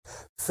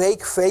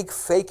fake,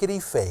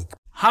 fakety fake.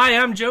 Hi,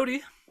 I'm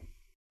Jody.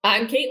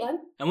 I'm Caitlin.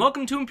 And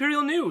welcome to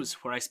Imperial News,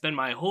 where I spend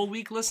my whole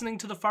week listening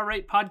to the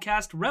far-right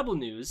podcast Rebel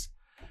News,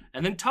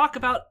 and then talk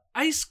about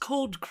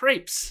ice-cold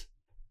crepes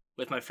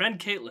with my friend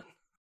Caitlin.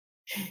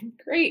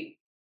 Great.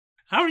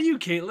 How are you,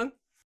 Caitlin?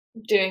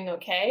 Doing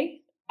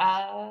okay.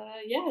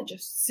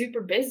 Just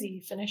super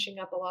busy, finishing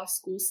up a lot of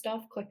school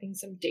stuff, collecting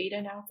some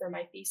data now for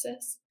my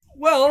thesis.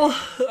 Well,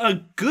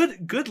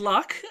 good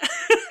luck.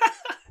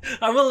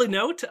 I will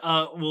note,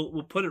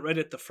 we'll put it right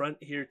at the front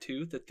here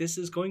too, that this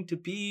is going to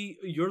be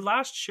your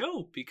last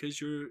show because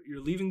you're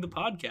leaving the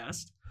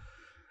podcast,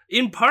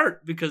 in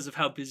part because of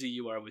how busy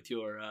you are with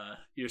your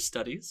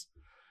studies.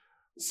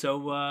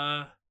 So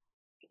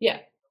yeah.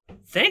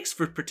 Thanks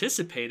for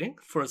participating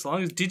for as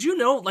long as. Did you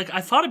know? Like,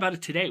 I thought about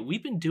it today.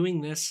 We've been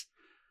doing this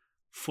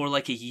for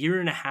like a year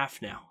and a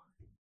half now.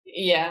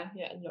 Yeah.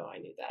 No, I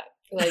knew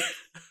that.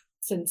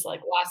 Since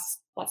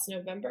last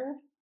November.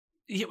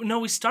 Yeah, no,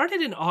 we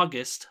started in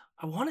August.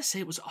 I want to say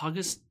it was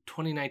August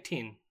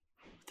 2019.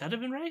 Would that have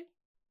been right?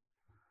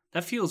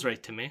 That feels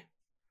right to me.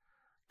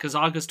 Because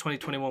August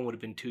 2021 would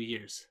have been 2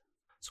 years.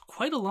 So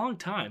quite a long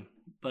time.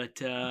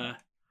 But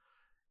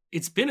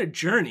it's been a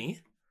journey.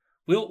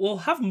 We'll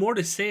have more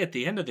to say at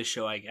the end of the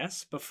show, I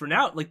guess. But for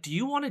now, do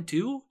you want to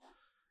do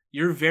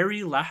your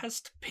very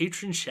last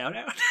patron shout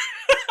out?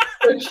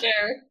 For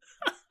sure.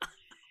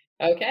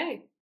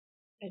 Okay.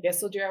 I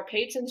guess we'll do our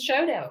patrons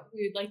shout out.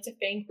 We would like to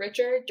thank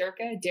Richard,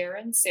 Durka,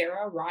 Darren,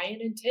 Sarah, Ryan,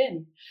 and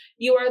Tim.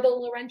 You are the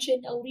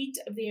Laurentian elite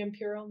of the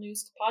Imperial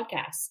News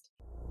podcast.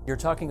 You're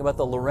talking about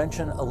the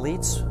Laurentian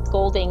elites?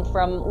 Scolding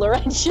from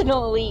Laurentian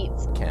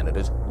elites.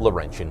 Canada's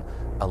Laurentian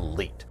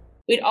elite.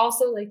 We'd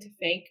also like to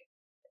thank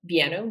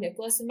Biano,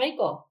 Nicholas, and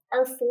Michael,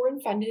 our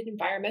foreign-funded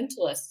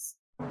environmentalists.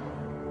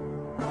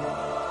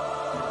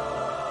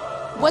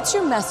 What's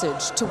your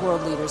message to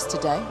world leaders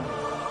today?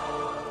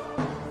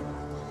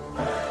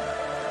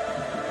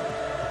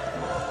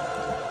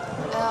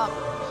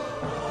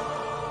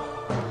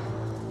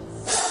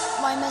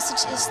 My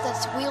message is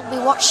that we'll be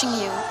watching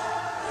you.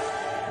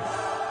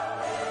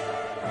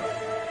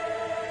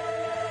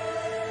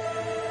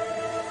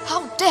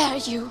 How dare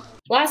you?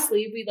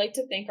 Lastly, we'd like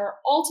to thank our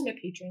ultimate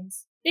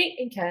patrons, Nate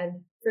and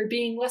Ken, for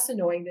being less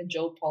annoying than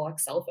Joe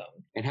Pollock's cell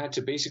phone. And had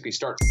to basically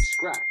start from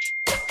scratch.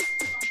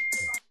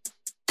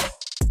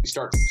 We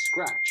start from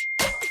scratch.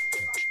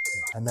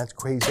 And that's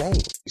crazy.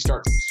 We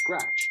start from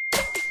scratch.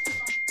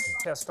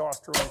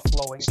 Testosterone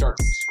flowing. We start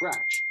from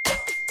scratch.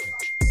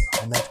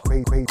 And that's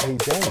crazy.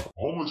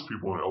 Homeless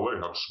people in LA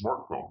have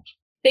smartphones.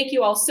 Thank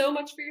you all so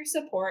much for your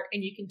support,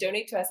 and you can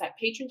donate to us at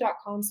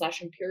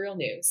patreon.com/Imperial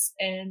News.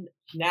 And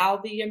now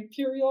the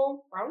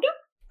Imperial Roundup?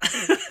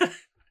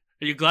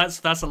 Are you glad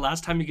that's the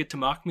last time you get to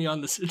mock me on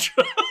this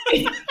intro?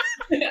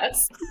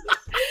 Yes.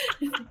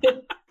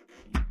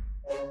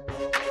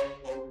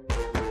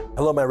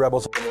 Hello, my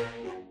rebels.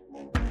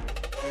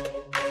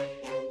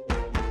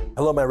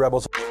 Hello, my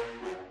rebels.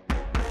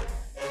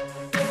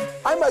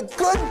 I'm a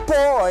good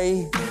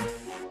boy.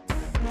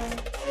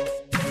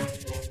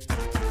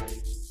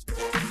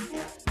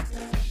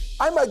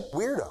 I'm a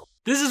weirdo.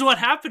 This is what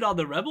happened on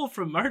The Rebel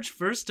from March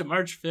 1st to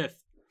March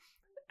 5th.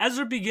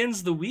 Ezra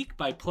begins the week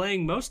by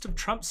playing most of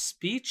Trump's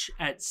speech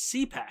at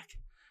CPAC.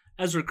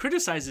 Ezra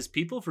criticizes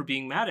people for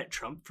being mad at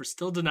Trump for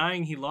still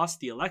denying he lost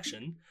the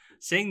election,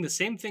 saying the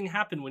same thing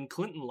happened when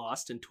Clinton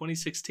lost in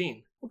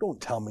 2016. Well,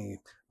 don't tell me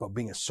about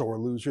being a sore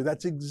loser.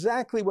 That's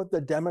exactly what the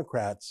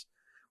Democrats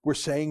were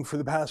saying for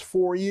the past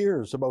 4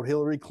 years about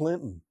Hillary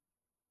Clinton.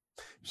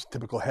 It's a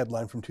typical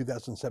headline from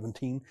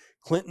 2017.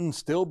 Clinton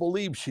still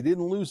believes she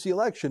didn't lose the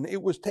election.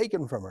 It was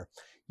taken from her.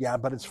 Yeah,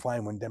 but it's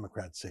fine when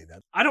Democrats say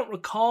that. I don't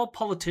recall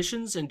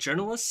politicians and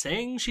journalists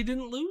saying she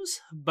didn't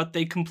lose, but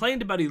they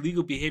complained about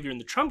illegal behavior in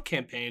the Trump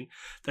campaign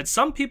that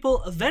some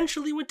people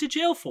eventually went to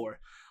jail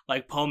for,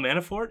 like Paul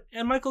Manafort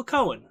and Michael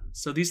Cohen.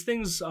 So these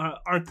things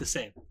aren't the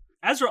same.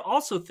 Ezra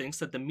also thinks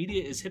that the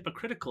media is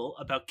hypocritical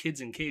about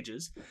kids in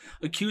cages,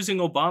 accusing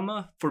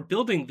Obama for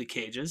building the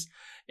cages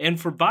and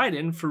for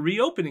Biden for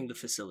reopening the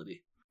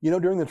facility. You know,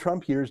 during the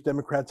Trump years,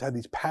 Democrats had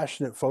these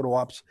passionate photo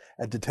ops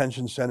at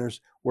detention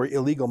centers where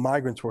illegal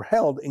migrants were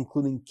held,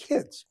 including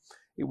kids.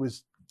 It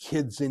was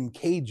kids in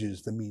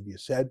cages, the media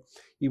said,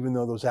 even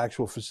though those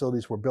actual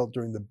facilities were built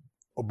during the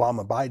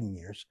Obama-Biden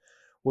years.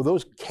 Well,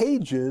 those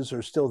cages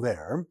are still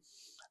there.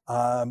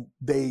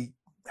 They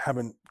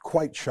haven't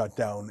quite shut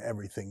down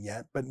everything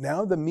yet, but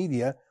now the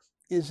media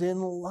is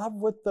in love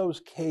with those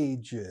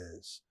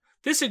cages.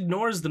 This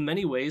ignores the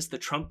many ways the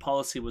Trump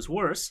policy was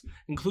worse,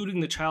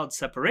 including the child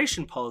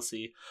separation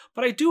policy,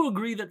 but I do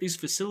agree that these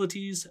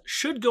facilities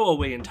should go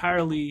away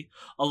entirely,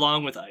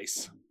 along with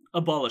ICE.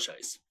 Abolish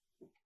ICE.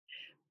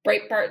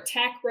 Breitbart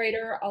tech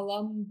writer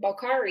Alam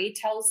Bokhari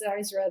tells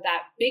Ezra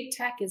that big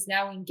tech is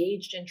now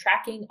engaged in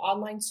tracking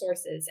online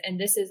sources, and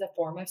this is a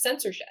form of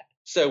censorship.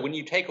 So when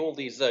you take all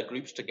these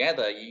groups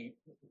together,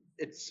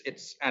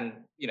 and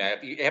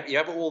if you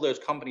have all those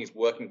companies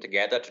working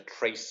together to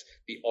trace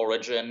the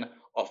origin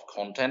of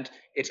content,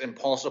 it's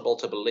impossible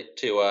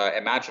to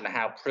imagine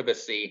how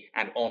privacy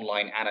and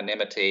online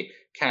anonymity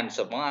can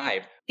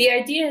survive. The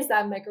idea is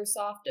that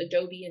Microsoft,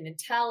 Adobe, and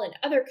Intel and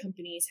other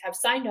companies have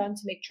signed on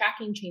to make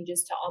tracking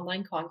changes to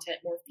online content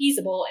more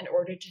feasible in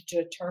order to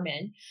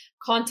determine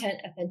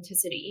content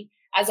authenticity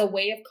as a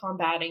way of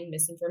combating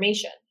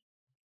misinformation.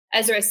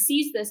 Ezra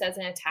sees this as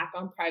an attack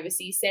on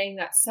privacy, saying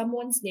that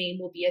someone's name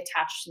will be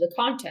attached to the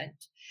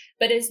content,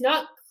 but it's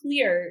not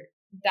clear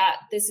that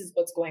this is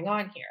what's going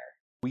on here.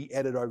 We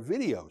edit our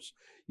videos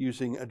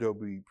using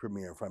Adobe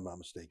Premiere, if I'm not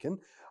mistaken.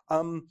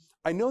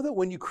 I know that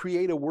when you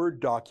create a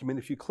Word document,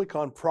 if you click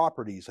on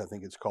Properties, I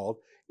think it's called,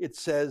 it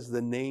says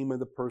the name of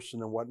the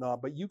person and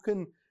whatnot, but you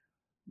can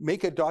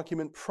make a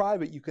document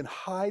private. You can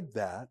hide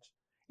that.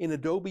 In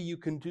Adobe, you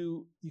can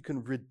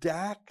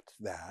redact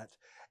that,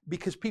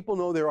 because people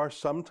know there are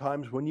some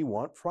times when you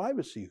want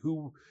privacy,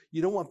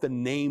 you don't want the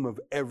name of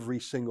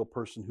every single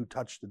person who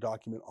touched the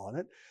document on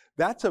it.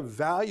 That's a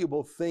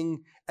valuable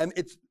thing, and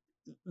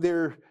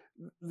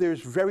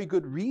there's very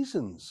good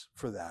reasons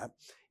for that.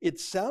 It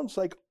sounds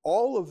like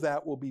all of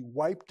that will be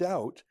wiped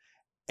out,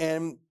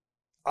 and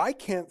I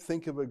can't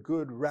think of a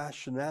good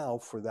rationale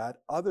for that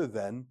other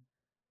than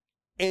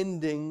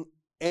ending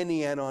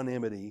any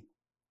anonymity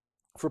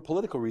for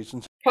political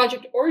reasons.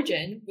 Project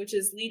Origin, which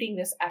is leading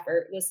this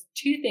effort, lists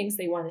two things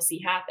they want to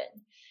see happen.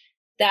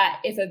 That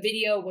if a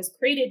video was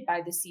created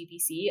by the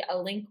CBC, a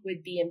link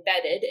would be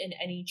embedded in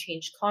any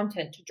changed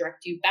content to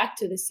direct you back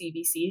to the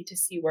CBC to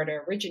see where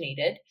it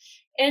originated,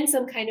 and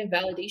some kind of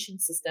validation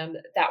system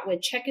that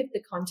would check if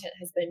the content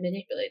has been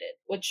manipulated,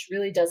 which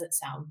really doesn't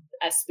sound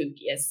as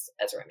spooky as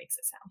Ezra makes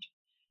it sound.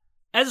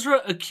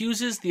 Ezra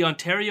accuses the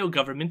Ontario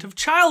government of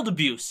child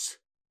abuse.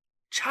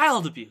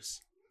 Child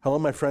abuse. Hello,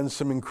 my friends.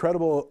 Some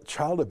incredible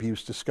child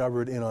abuse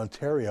discovered in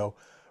Ontario,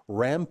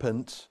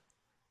 rampant.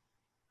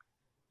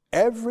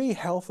 Every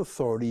health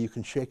authority you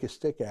can shake a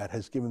stick at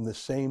has given the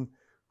same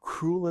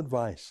cruel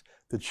advice.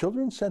 The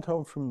children sent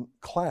home from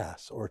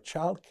class or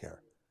childcare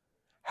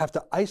have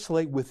to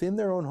isolate within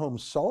their own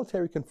homes,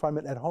 solitary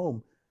confinement at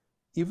home,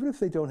 even if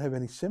they don't have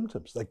any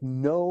symptoms, like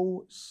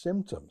no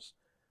symptoms.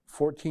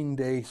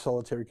 14-day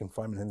solitary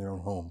confinement in their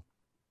own home.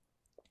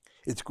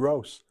 It's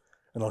gross.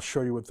 And I'll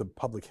show you what the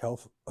public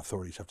health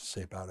authorities have to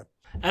say about it.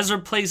 Ezra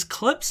plays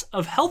clips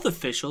of health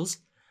officials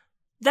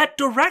that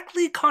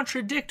directly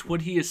contradict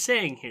what he is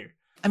saying here.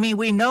 I mean,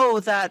 we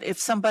know that if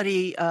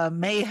somebody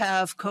may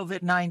have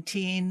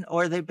COVID-19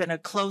 or they've been a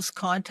close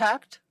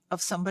contact of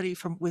somebody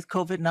with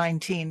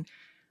COVID-19,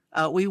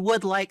 we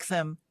would like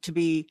them to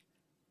be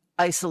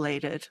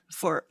isolated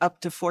for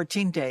up to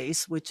 14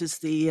 days, which is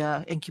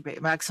the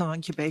maximum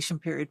incubation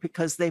period,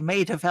 because they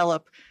may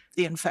develop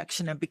the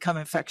infection and become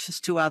infectious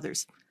to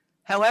others.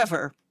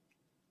 However,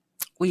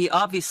 we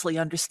obviously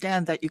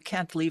understand that you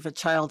can't leave a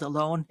child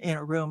alone in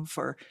a room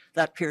for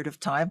that period of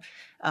time.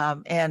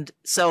 And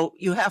so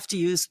you have to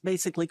use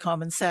basically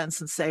common sense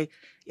and say,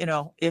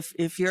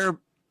 if your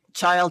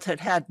child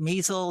had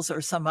measles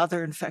or some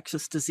other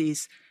infectious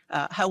disease,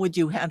 how would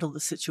you handle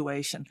the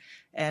situation?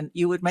 And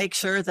you would make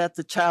sure that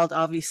the child,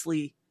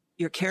 obviously,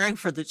 you're caring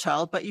for the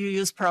child, but you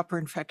use proper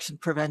infection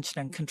prevention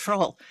and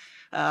control.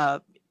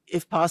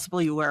 If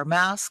possible, you wear a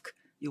mask,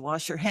 you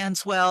wash your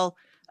hands well,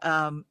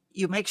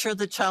 you make sure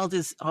the child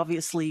is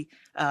obviously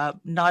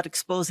not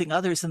exposing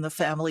others in the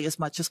family as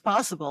much as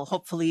possible.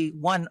 Hopefully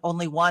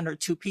only one or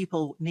two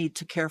people need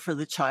to care for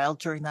the child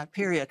during that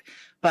period.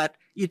 But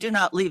you do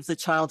not leave the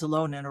child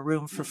alone in a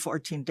room for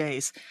 14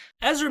 days.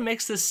 Ezra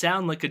makes this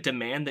sound like a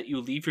demand that you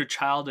leave your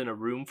child in a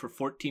room for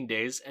 14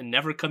 days and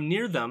never come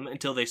near them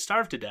until they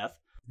starve to death.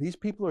 These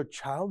people are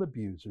child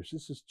abusers.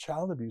 This is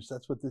child abuse.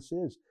 That's what this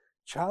is.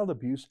 Child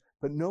abuse,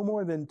 but no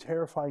more than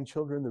terrifying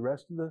children the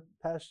rest of the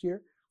past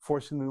year,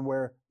 forcing them to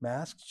wear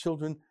masks.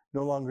 Children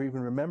no longer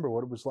even remember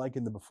what it was like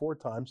in the before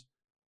times.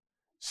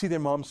 See their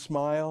mom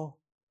smile,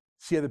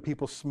 see other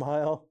people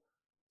smile,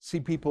 see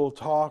people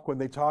talk when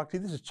they talk to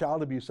you. This is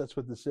child abuse. That's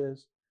what this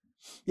is.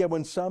 Yeah,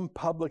 when some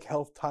public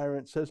health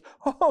tyrant says,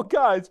 oh,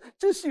 guys,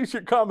 just use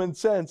your common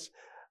sense,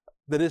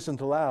 that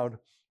isn't allowed.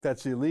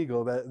 That's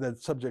illegal.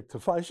 That's subject to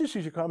fines. Just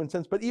use your common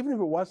sense. But even if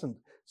it wasn't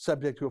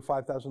subject to a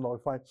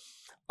 $5,000 fine,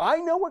 I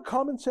know what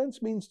common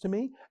sense means to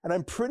me, and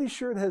I'm pretty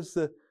sure it has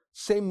the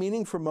same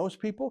meaning for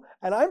most people,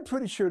 and I'm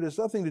pretty sure it has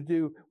nothing to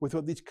do with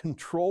what these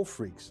control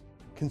freaks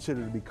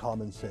consider to be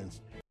common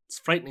sense. It's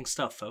frightening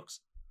stuff, folks.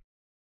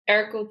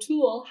 Eric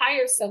O'Toole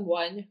hires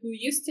someone who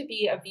used to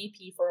be a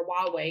VP for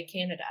Huawei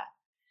Canada,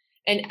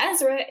 and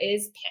Ezra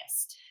is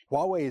pissed.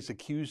 Huawei is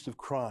accused of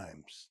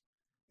crimes.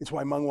 It's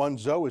why Meng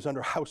Wanzhou is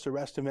under house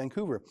arrest in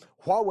Vancouver.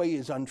 Huawei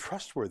is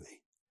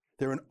untrustworthy.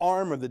 They're an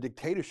arm of the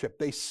dictatorship.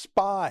 They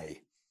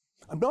spy.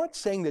 I'm not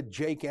saying that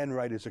Jake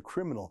Enright is a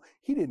criminal.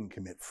 He didn't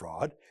commit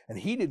fraud, and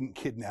he didn't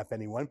kidnap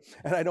anyone,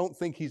 and I don't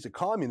think he's a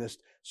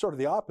communist. Sort of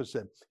the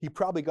opposite. He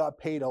probably got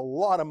paid a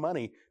lot of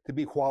money to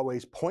be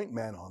Huawei's point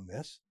man on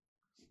this.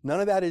 None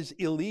of that is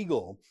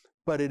illegal,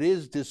 but it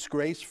is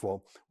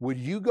disgraceful. Would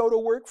you go to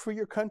work for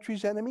your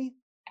country's enemy?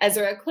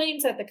 Ezra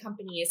claims that the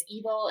company is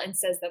evil and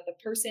says that the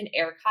person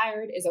Eric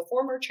hired is a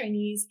former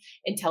Chinese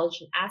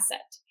intelligence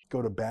asset.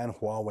 Go to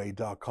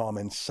banhuawei.com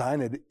and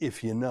sign it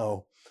if you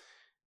know.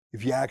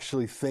 If you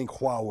actually think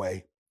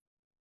Huawei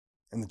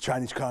and the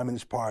Chinese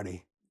Communist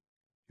Party,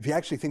 if you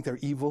actually think they're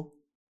evil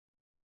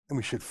and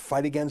we should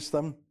fight against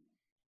them,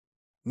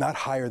 not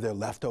hire their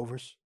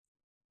leftovers,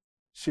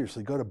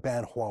 seriously, go to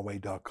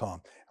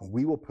banhuawei.com and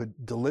we will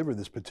deliver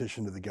this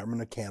petition to the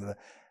government of Canada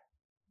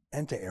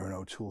and to Erin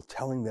O'Toole,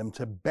 telling them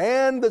to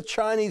ban the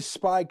Chinese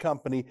spy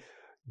company,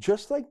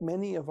 just like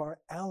many of our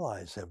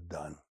allies have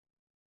done.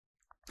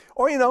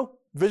 Or,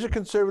 visit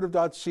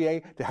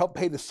conservative.ca to help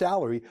pay the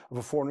salary of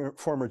a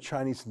former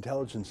Chinese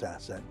intelligence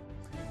asset.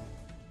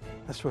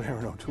 That's what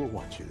Erin O'Toole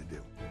wants you to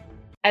do.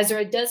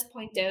 Ezra does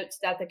point out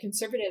that the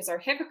Conservatives are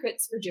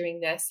hypocrites for doing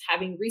this,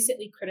 having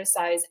recently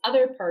criticized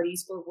other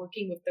parties for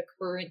working with the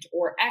current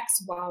or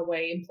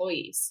ex-Huawei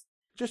employees.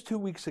 Just 2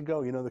 weeks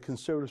ago, the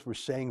Conservatives were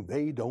saying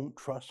they don't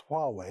trust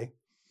Huawei.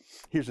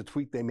 Here's a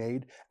tweet they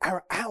made.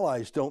 Our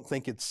allies don't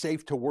think it's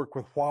safe to work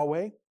with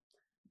Huawei.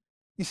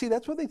 You see,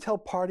 that's what they tell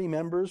party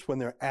members when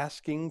they're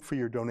asking for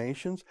your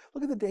donations.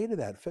 Look at the date of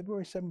that,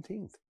 February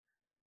 17th.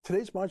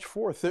 Today's March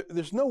 4th.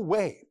 There's no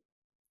way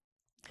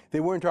they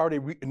weren't already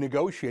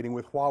negotiating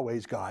with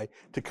Huawei's guy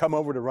to come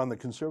over to run the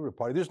Conservative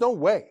Party. There's no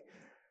way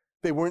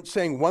they weren't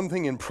saying one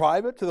thing in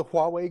private to the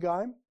Huawei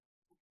guy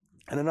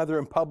and another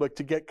in public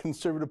to get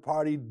Conservative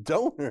Party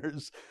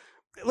donors.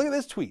 Look at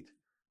this tweet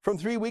from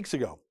 3 weeks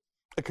ago.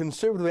 A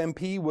Conservative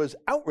MP was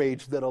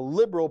outraged that a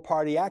Liberal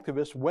Party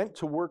activist went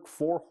to work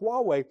for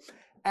Huawei.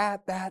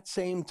 At that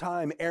same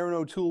time, Erin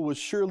O'Toole was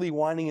surely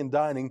whining and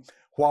dining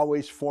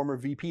Huawei's former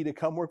VP to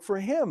come work for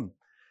him.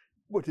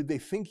 What, did they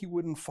think he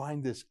wouldn't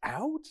find this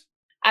out?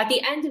 At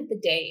the end of the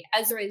day,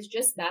 Ezra is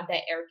just mad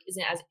that Eric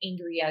isn't as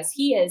angry as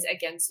he is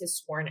against his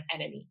sworn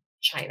enemy,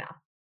 China.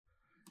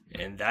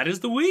 And that is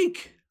the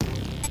week.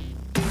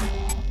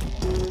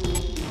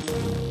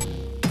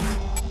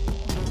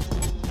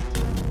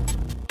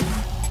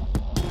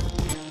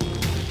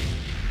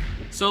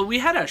 So we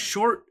had a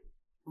short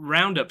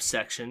roundup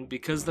section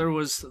because there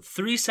was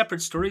 3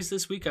 separate stories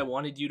this week I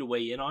wanted you to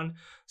weigh in on.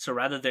 So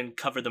rather than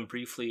cover them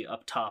briefly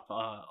up top,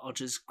 I'll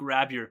just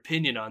grab your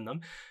opinion on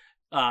them.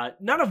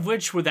 None of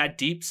which were that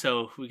deep,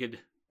 so we could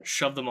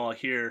shove them all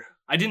here.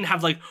 I didn't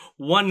have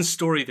one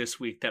story this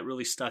week that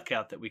really stuck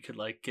out that we could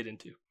get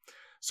into.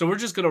 So we're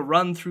just going to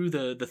run through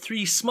the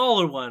 3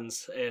 smaller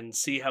ones and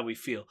see how we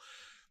feel.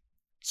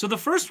 So the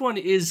first one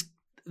is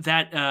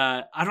that,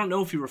 I don't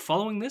know if you were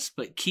following this,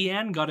 but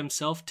Kian got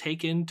himself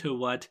taken to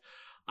what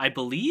I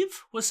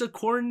believe was a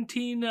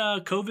quarantine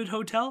COVID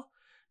hotel.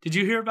 Did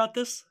you hear about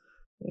this?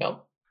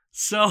 No.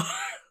 So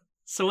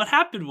what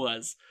happened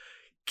was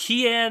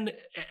Kian,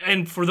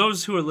 and for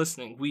those who are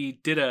listening, we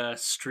did a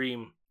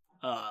stream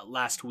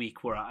last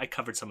week where I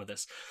covered some of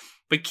this.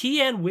 But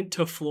Kian went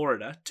to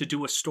Florida to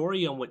do a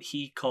story on what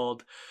he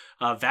called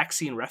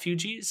vaccine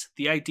refugees.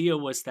 The idea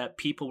was that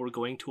people were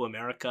going to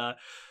America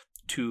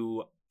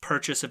to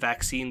purchase a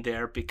vaccine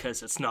there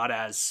because it's not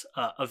as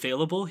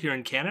available here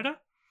in Canada.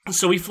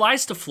 So he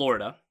flies to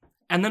Florida,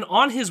 and then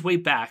on his way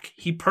back,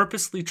 he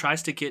purposely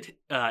tries to get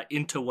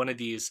into one of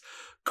these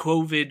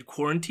COVID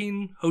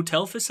quarantine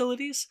hotel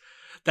facilities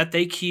that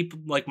they keep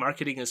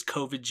marketing as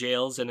COVID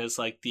jails and as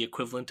the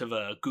equivalent of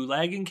a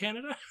gulag in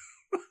Canada.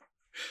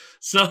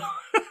 So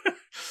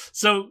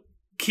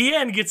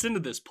Kian gets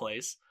into this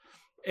place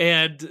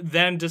and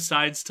then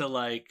decides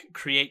to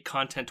create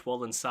content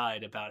while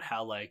inside about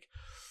how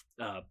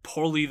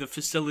poorly the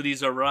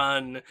facilities are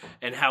run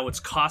and how it's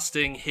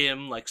costing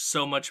him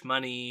so much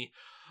money.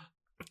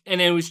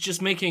 And it was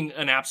just making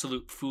an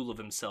absolute fool of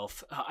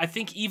himself. I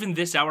think even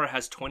This Hour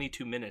Has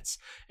 22 Minutes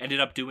ended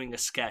up doing a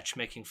sketch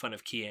making fun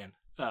of Kian.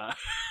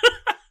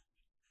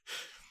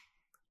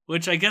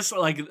 Which I guess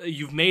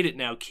you've made it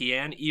now,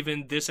 Kian.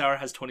 Even This Hour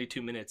Has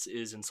 22 Minutes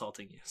is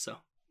insulting you. So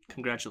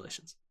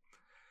congratulations.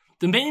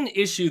 The main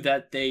issue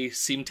that they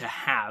seem to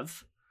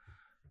have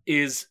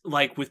is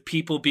with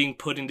people being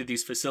put into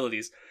these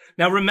facilities.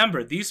 Now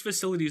remember, these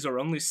facilities are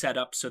only set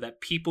up so that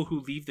people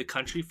who leave the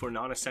country for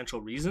non-essential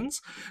reasons,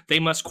 they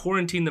must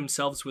quarantine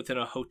themselves within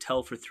a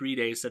hotel for 3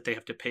 days that they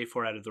have to pay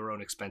for out of their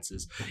own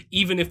expenses,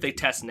 even if they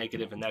test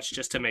negative, and that's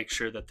just to make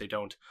sure that they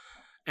don't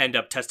end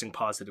up testing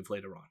positive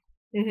later on.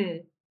 Mm-hmm.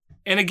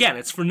 And again,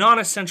 it's for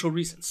non-essential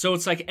reasons. So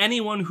it's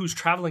anyone who's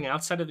traveling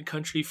outside of the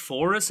country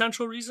for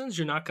essential reasons,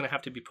 you're not going to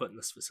have to be put in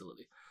this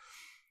facility.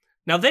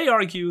 Now, they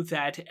argue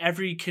that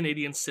every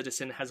Canadian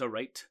citizen has a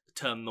right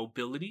to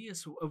mobility,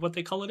 is what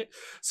they call it.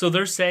 So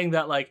they're saying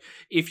that,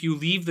 if you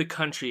leave the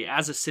country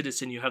as a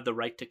citizen, you have the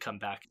right to come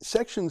back.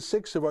 Section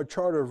 6 of our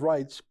Charter of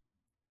Rights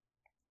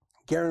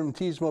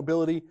guarantees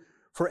mobility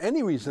for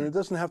any reason. It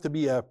doesn't have to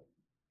be a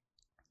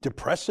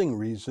depressing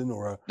reason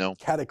or a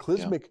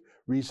cataclysmic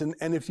reason.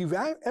 And if you've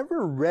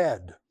ever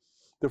read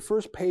the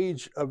first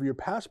page of your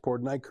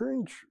passport, and I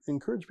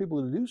encourage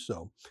people to do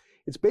so,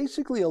 it's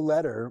basically a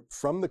letter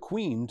from the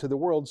Queen to the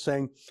world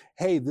saying,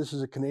 hey, this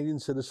is a Canadian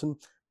citizen.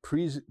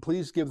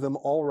 please give them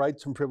all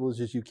rights and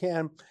privileges you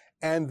can,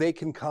 and they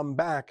can come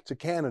back to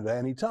Canada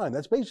anytime.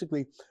 That's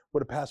basically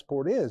what a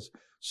passport is.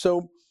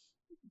 So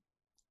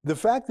the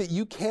fact that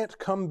you can't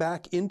come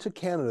back into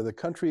Canada, the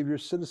country of your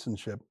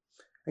citizenship,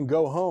 and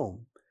go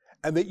home,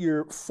 and that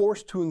you're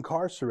forced to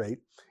incarcerate,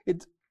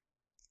 it's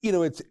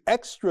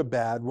extra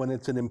bad when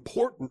it's an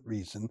important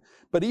reason,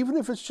 but even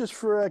if it's just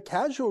for a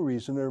casual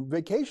reason or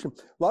vacation,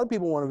 a lot of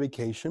people want a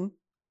vacation.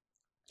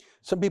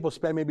 Some people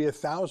spend maybe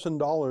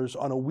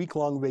 $1,000 on a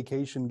week-long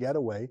vacation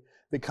getaway.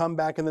 They come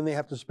back and then they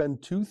have to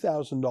spend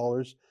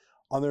 $2,000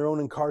 on their own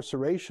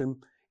incarceration.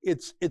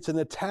 It's an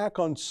attack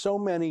on so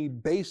many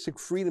basic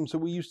freedoms that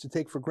we used to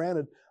take for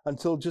granted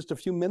until just a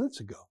few minutes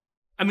ago.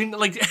 I mean,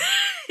 like,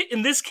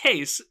 in this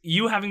case,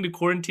 you having to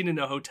quarantine in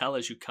a hotel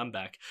as you come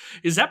back,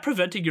 is that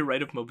preventing your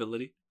right of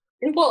mobility?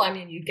 Well, I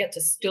mean, you get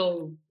to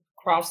still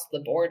cross the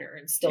border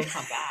and still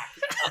come back.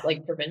 It's not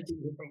like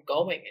preventing you from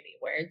going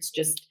anywhere. It's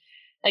just,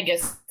 I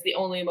guess the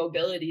only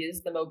mobility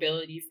is the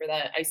mobility for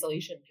that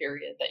isolation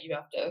period that you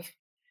have to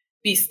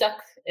be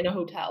stuck in a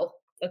hotel.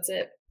 That's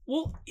it.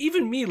 Well,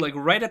 even me, like,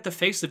 right at the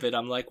face of it,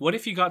 I'm like, what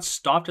if you got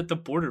stopped at the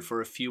border for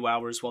a few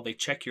hours while they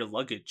check your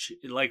luggage?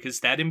 Like,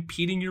 is that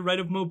impeding your right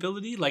of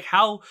mobility? Like,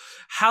 how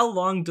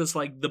long does,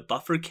 like, the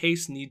buffer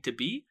case need to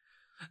be?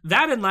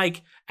 That, and,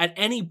 like, at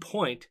any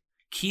point,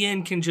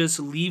 Kian can just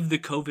leave the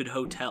COVID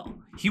hotel.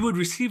 He would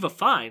receive a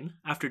fine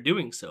after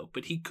doing so,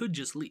 but he could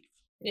just leave.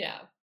 Yeah.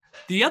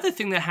 The other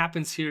thing that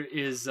happens here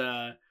is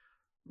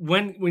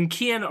when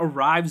Kian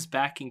arrives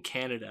back in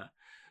Canada,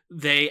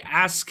 they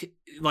ask,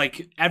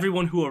 like,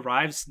 everyone who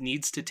arrives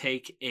needs to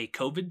take a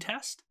COVID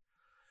test.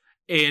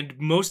 And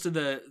most of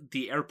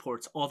the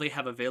airports, all they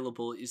have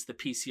available is the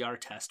PCR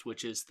test,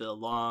 which is the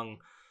long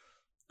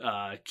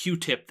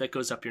Q-tip that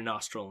goes up your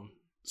nostril and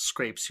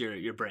scrapes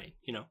your brain,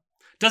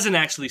 Doesn't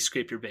actually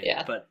scrape your brain,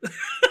 yeah. But...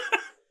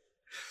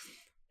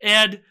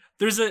 And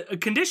there's a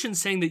condition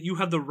saying that you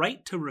have the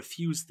right to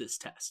refuse this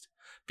test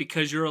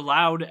because you're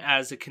allowed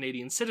as a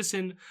Canadian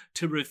citizen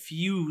to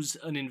refuse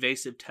an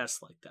invasive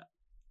test like that.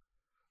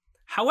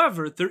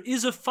 However, there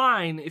is a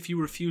fine if you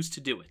refuse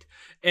to do it.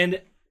 And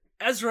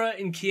Ezra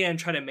and Kian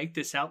try to make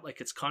this out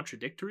like it's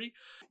contradictory.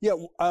 Yeah,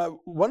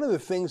 one of the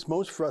things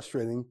most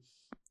frustrating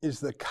is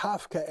the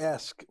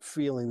Kafkaesque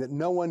feeling that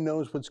no one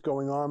knows what's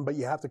going on, but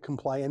you have to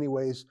comply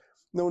anyways.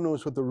 No one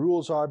knows what the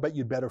rules are, but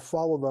you'd better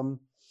follow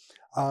them.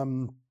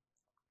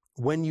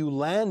 When you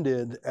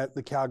landed at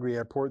the Calgary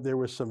airport, there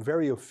were some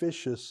very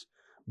officious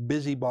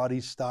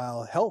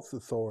busybody-style health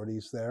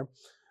authorities there.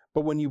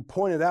 But when you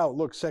pointed out,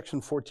 look,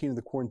 Section 14 of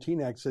the Quarantine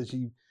Act says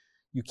you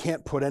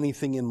can't put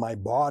anything in my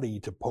body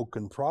to poke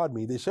and prod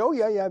me. They say, oh,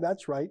 yeah,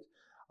 that's right.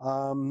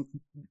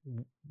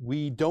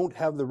 We don't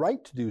have the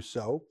right to do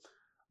so.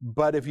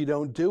 But if you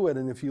don't do it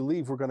and if you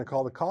leave, we're going to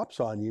call the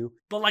cops on you.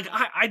 But like,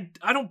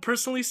 I don't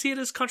personally see it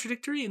as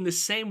contradictory in the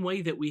same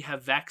way that we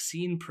have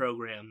vaccine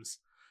programs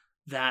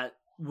that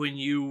when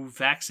you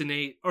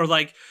vaccinate, or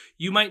like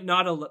you might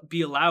not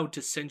be allowed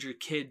to send your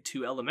kid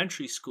to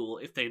elementary school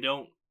if they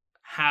don't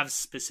have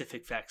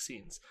specific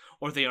vaccines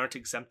or they aren't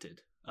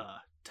exempted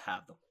to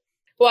have them.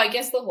 Well, I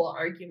guess the whole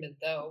argument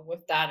though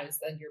with that is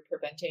that you're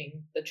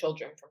preventing the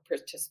children from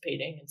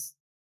participating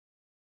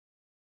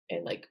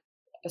in like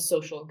a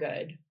social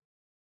good.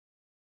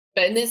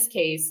 But in this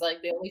case,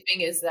 like the only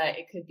thing is that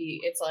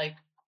it's like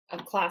a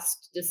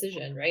class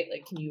decision, right?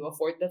 Like, can you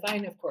afford the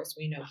fine? Of course,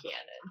 we know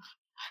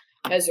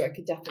Kian. Ezra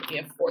could definitely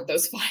afford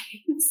those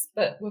fines,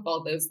 but with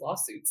all those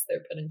lawsuits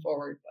they're putting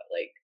forward, but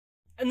like.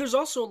 And there's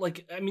also,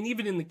 like, I mean,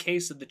 even in the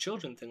case of the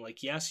children thing,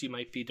 like, yes, you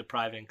might be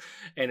depriving,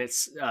 and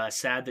it's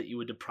sad that you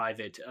would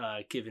deprive it,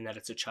 given that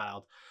it's a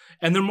child.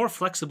 And they're more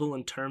flexible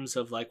in terms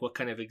of, like, what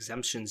kind of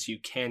exemptions you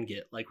can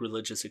get, like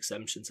religious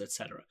exemptions,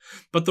 etc.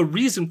 But the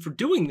reason for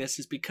doing this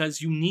is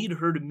because you need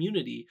herd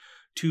immunity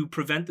to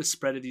prevent the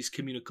spread of these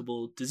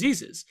communicable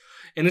diseases.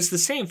 And it's the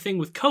same thing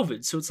with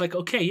COVID. So it's like,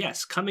 okay,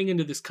 yes, coming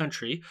into this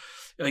country,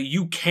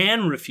 you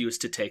can refuse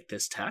to take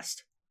this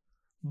test,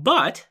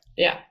 but...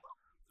 yeah.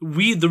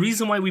 The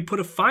reason why we put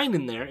a fine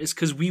in there is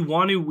because we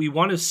want to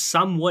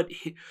incentivize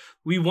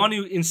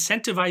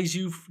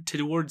you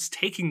towards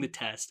taking the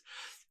test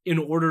in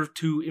order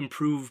to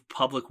improve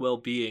public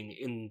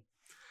well-being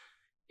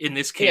in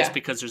this case,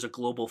 because there's a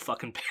global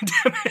fucking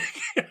pandemic.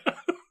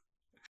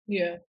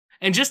 Yeah.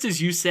 And just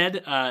as you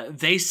said,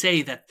 they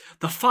say that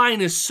the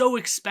fine is so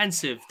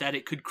expensive that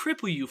it could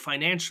cripple you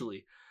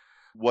financially.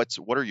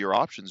 What are your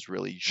options,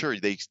 really? Sure,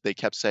 they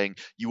kept saying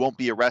you won't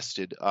be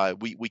arrested.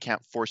 We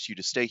can't force you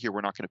to stay here.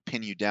 We're not going to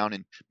pin you down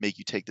and make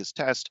you take this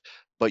test.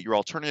 But your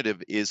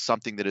alternative is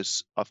something that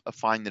is a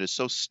fine that is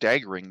so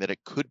staggering that it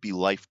could be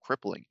life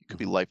crippling. It could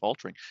be life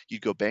altering.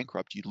 You'd go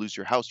bankrupt. You'd lose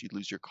your house. You'd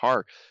lose your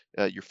car.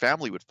 Your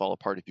family would fall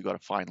apart if you got a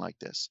fine like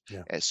this.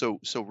 Yeah. So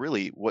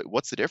really,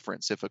 what's the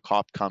difference if a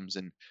cop comes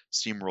and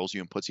steamrolls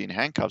you and puts you in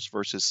handcuffs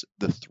versus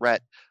the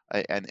threat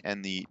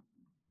and the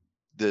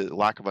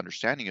lack of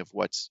understanding of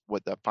what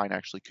that fine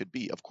actually could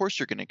be? Of course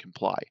you're going to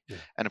comply. Yeah.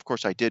 And of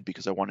course I did,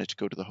 because I wanted to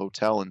go to the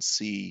hotel and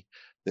see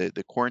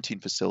the quarantine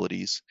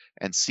facilities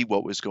and see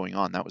what was going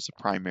on. That was the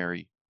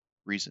primary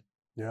reason.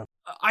 Yeah.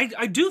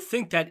 I do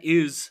think that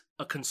is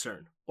a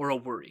concern or a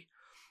worry,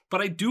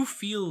 but I do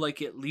feel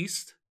like at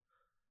least,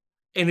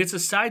 and it's a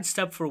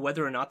sidestep for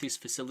whether or not these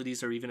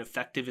facilities are even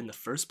effective in the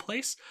first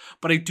place,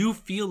 but I do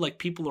feel like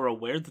people are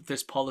aware that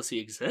this policy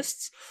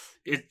exists.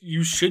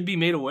 You should be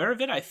made aware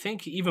of it, I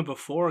think, even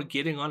before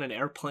getting on an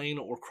airplane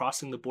or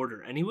crossing the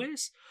border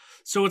anyways.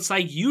 So it's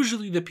like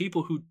usually the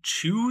people who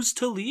choose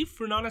to leave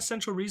for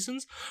non-essential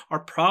reasons are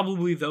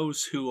probably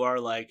those who are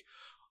like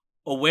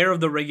aware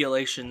of the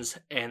regulations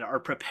and are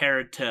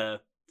prepared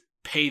to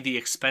pay the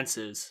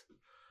expenses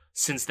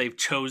since they've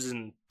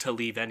chosen to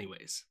leave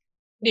anyways.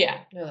 Yeah,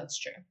 no, that's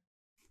true.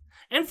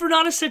 And for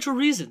non-essential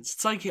reasons.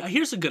 It's like,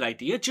 here's a good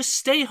idea. Just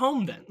stay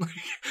home then.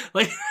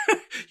 Like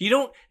you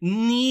don't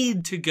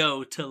need to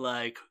go to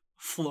like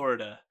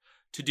Florida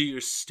to do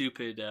your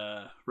stupid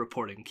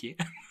reporting, Kian.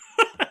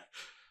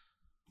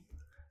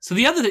 So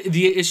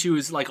the issue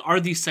is like, are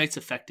these sites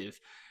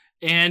effective?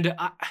 And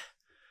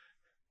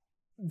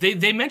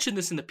they mentioned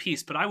this in the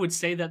piece, but I would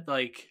say that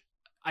like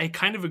I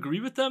kind of agree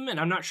with them, and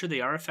I'm not sure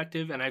they are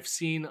effective. And I've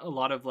seen a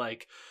lot of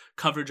like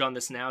coverage on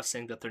this now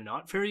saying that they're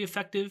not very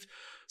effective.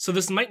 So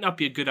this might not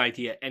be a good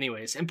idea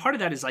anyways. And part of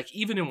that is like,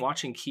 even in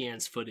watching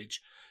Kian's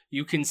footage,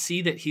 you can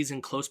see that he's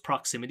in close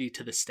proximity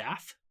to the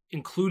staff,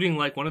 including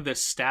like one of the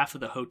staff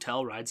of the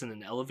hotel rides in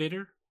an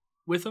elevator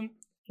with him.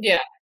 Yeah.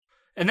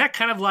 And that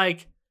kind of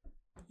like,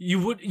 you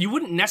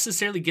wouldn't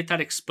necessarily get that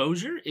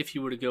exposure if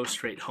you were to go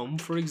straight home,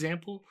 for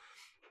example.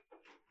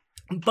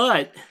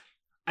 But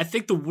I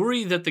think the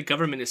worry that the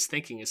government is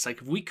thinking is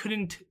like, if we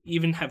couldn't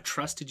even have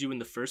trusted you in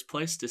the first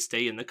place to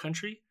stay in the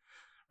country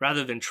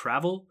rather than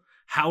travel,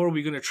 how are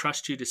we going to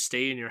trust you to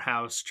stay in your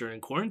house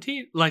during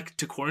quarantine? Like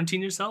to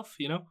quarantine yourself,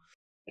 you know?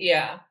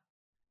 Yeah.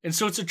 And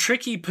so it's a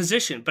tricky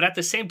position, but at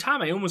the same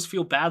time, I almost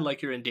feel bad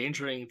like you're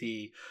endangering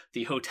the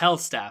hotel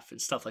staff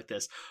and stuff like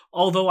this.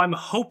 Although I'm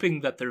hoping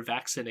that they're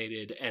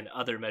vaccinated and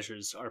other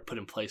measures are put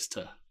in place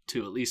to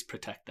at least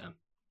protect them.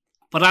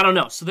 But I don't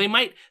know. So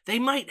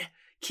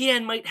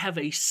Kian might have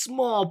a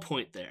small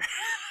point there.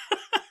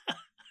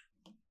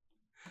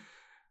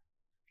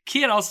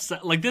 Kian also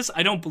said, like this,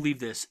 I don't believe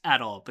this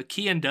at all, but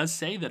Kian does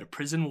say that a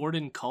prison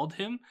warden called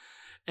him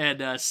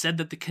and said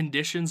that the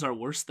conditions are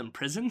worse than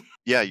prison.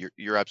 Yeah,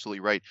 you're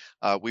absolutely right.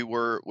 We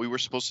were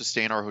supposed to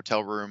stay in our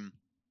hotel room,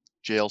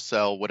 jail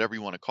cell, whatever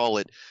you want to call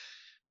it,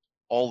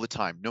 all the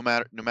time, no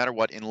matter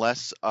what,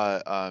 unless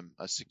a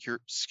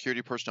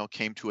security personnel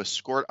came to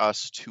escort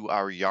us to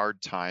our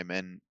yard time.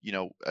 And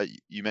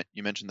you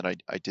mentioned that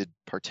I did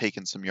partake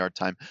in some yard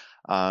time.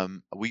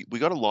 We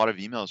got a lot of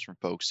emails from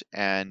folks,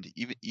 and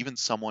even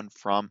someone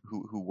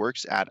who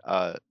works at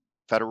a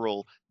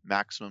federal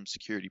maximum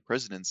security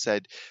prison and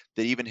said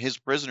that even his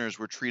prisoners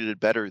were treated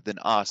better than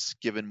us,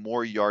 given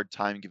more yard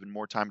time, given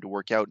more time to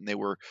work out, and they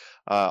were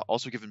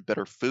also given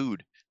better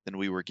food than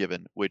we were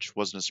given, which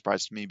wasn't a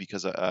surprise to me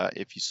because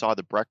if you saw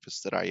the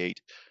breakfast that I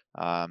ate,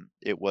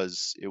 it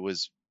was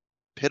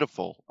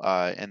pitiful,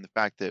 and the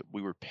fact that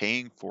we were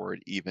paying for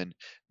it even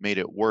made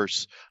it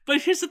worse.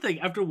 But here's the thing: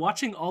 after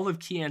watching all of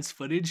Kian's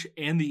footage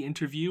and the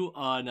interview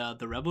on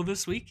The Rebel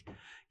this week,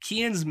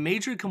 Kian's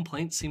major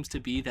complaint seems to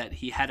be that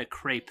he had a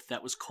crepe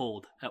that was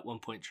cold at one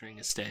point during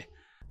his stay.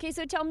 Okay,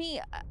 so tell me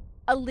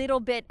a little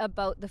bit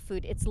about the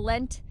food. It's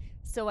Lent,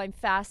 so I'm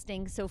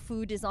fasting, so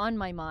food is on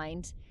my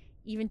mind,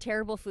 even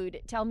terrible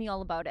food. Tell me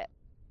all about it.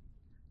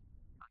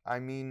 I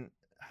mean,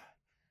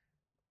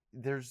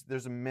 there's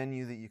a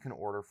menu that you can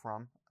order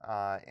from,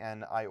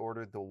 and I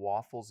ordered the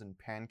waffles and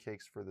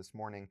pancakes for this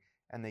morning,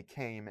 and they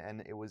came,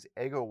 and it was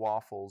Eggo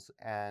waffles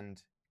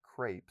and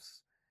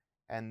crepes.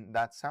 And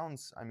that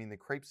sounds, I mean, the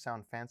crepes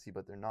sound fancy,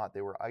 but they're not. They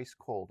were ice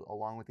cold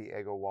along with the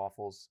Eggo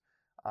waffles.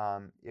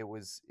 It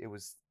was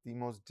the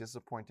most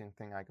disappointing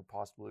thing I could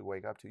possibly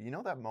wake up to. You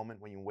know that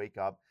moment when you wake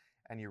up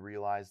and you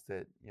realize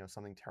that,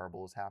 something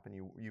terrible has happened.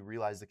 You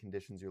realize the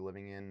conditions you're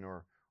living in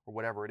or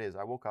whatever it is.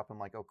 I woke up and I'm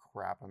like, oh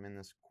crap, I'm in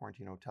this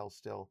quarantine hotel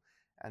still.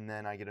 And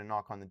then I get a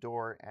knock on the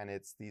door and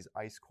it's these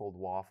ice cold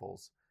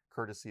waffles,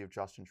 courtesy of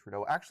Justin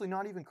Trudeau. Actually,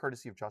 not even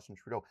courtesy of Justin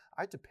Trudeau.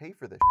 I had to pay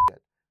for this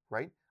shit,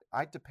 right? I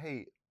had to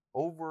pay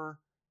over,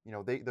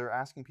 they're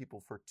asking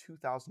people for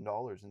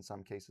 $2,000 in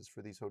some cases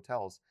for these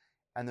hotels,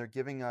 and they're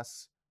giving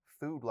us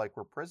food like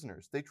we're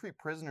prisoners. They treat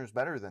prisoners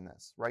better than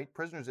this, right?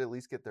 Prisoners at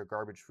least get their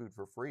garbage food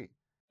for free.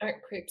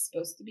 Aren't crepes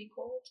supposed to be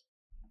cold?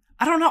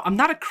 I don't know. I'm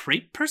not a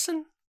crepe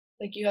person.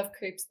 Like you have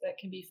crepes that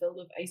can be filled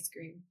with ice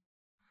cream.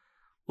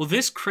 Well,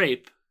 this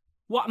crepe,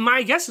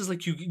 my guess is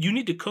like you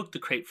need to cook the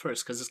crepe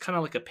first because it's kind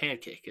of like a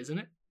pancake, isn't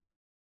it?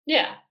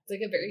 Yeah, it's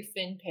like a very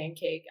thin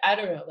pancake. I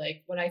don't know,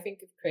 like when I think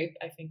of crepe,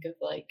 I think of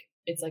like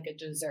it's like a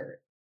dessert.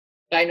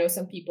 But I know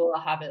some people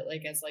have it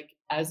like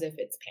as if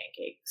it's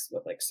pancakes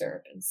with like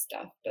syrup and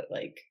stuff. But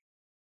like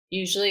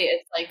usually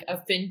it's like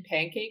a thin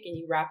pancake and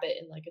you wrap it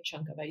in like a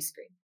chunk of ice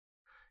cream.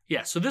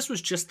 Yeah, so this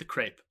was just the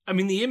crepe. I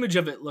mean, the image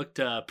of it looked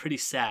pretty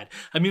sad.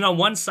 I mean, on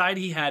one side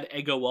he had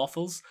Eggo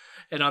waffles,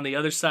 and on the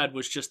other side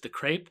was just the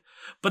crepe.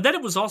 But then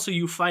it was also,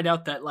 you find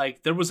out that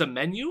like there was a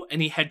menu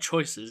and he had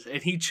choices,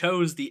 and he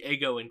chose the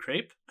Eggo and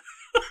crepe.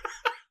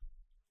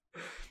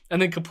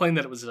 And then complain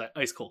that it was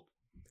ice cold.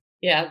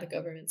 Yeah, the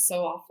government's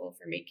so awful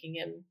for making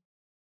him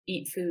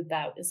eat food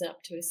that isn't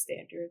up to his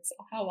standards.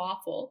 How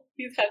awful.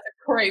 He has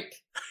a crepe.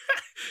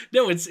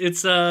 No,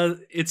 it's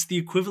the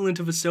equivalent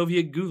of a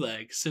Soviet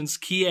gulag, since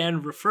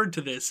Kian referred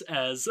to this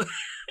as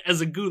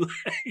as a gulag.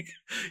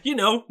 You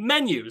know,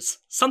 menus.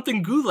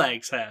 Something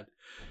gulags had.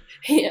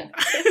 Yeah.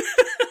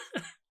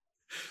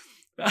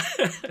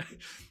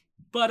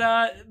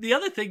 But the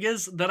other thing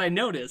is that I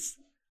noticed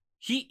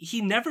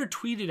he never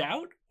tweeted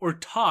out or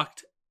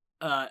talked,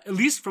 at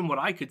least from what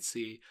I could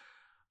see,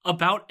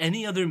 about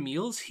any other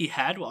meals he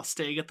had while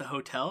staying at the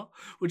hotel,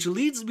 which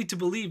leads me to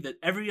believe that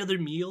every other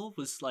meal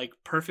was like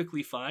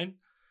perfectly fine,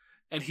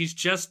 and he's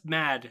just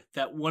mad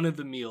that one of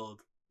the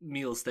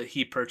meals that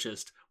he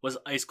purchased was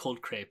ice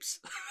cold crepes.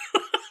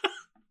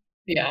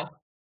 Yeah,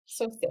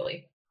 so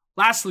silly.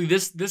 Lastly,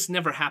 this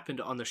never happened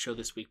on the show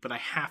this week, but I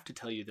have to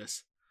tell you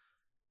this.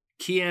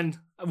 Kian,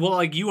 well,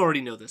 like you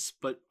already know this,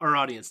 but our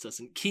audience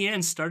doesn't.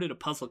 Kian started a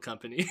puzzle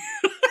company.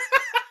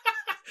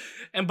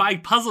 And by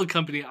puzzle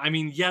company, I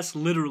mean, yes,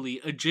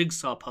 literally a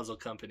jigsaw puzzle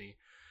company.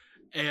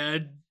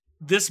 And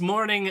this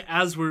morning,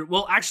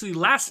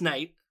 last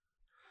night,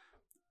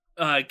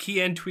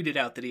 Kian tweeted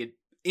out that he had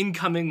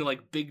incoming,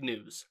 like, big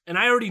news. And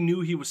I already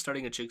knew he was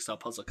starting a jigsaw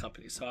puzzle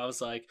company. So I was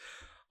like,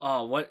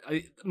 oh,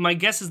 my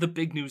guess is the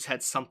big news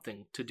had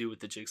something to do with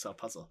the jigsaw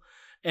puzzle.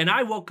 And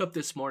I woke up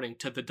this morning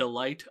to the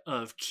delight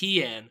of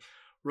Kian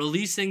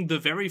releasing the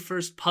very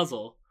first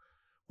puzzle,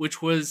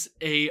 which was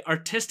a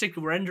artistic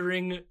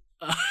rendering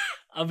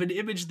of an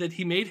image that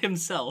he made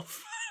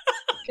himself.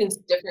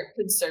 Different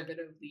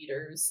conservative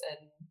leaders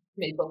and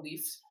Maple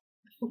Leaf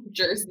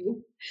jersey.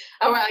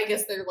 Oh, I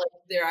guess they're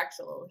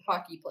actual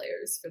hockey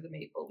players for the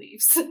Maple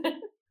Leafs.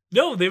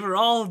 No, they were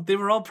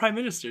all prime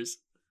ministers.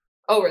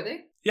 Oh, were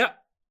they? Yeah.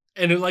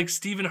 And like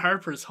Stephen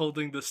Harper's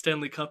holding the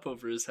Stanley Cup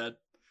over his head.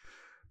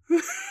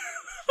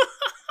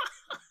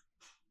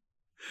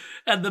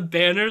 And the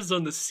banners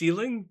on the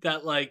ceiling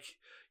that, like,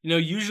 you know,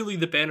 usually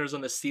the banners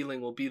on the ceiling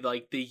will be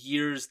like the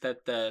years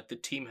that the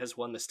team has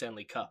won the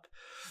Stanley Cup.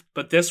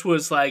 But this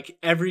was like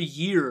every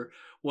year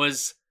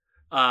was,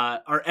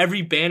 or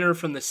every banner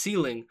from the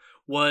ceiling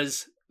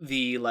was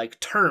the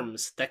like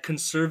terms that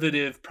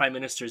conservative prime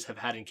ministers have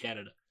had in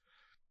Canada.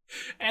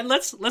 And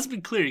let's be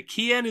clear,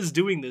 Kian is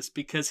doing this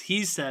because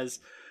he says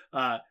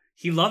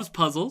he loves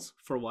puzzles,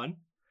 for one,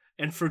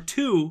 and for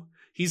two,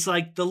 he's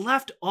like, the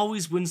left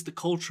always wins the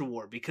culture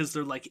war because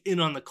they're like in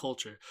on the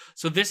culture.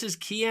 So this is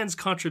Kian's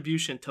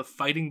contribution to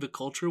fighting the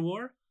culture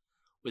war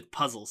with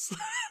puzzles.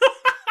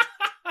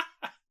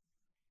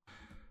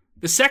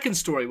 The second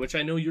story, which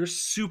I know you're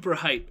super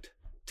hyped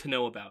to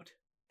know about,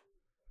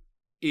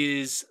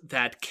 is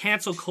that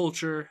cancel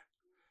culture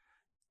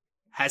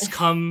has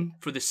come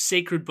for the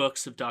sacred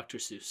books of Dr.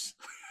 Seuss.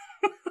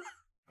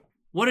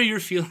 What are your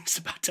feelings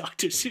about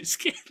Dr. Seuss,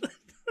 Caitlin?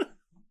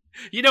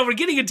 You know, we're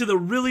getting into the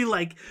really,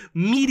 like,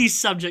 meaty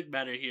subject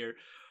matter here.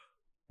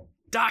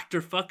 Dr.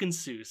 fucking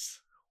Seuss.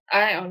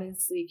 I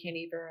honestly can't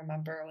even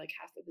remember, like,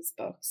 half of his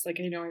books. Like,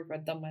 I know I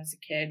read them as a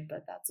kid,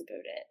 but that's about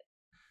it.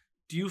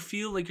 Do you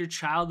feel like your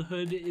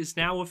childhood is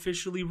now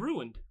officially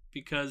ruined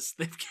because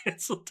they've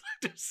canceled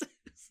Dr.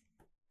 Seuss?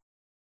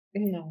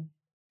 No,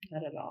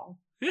 not at all.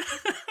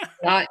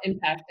 Not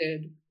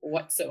impacted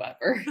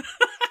whatsoever.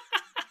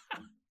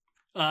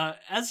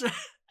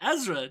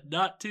 Ezra,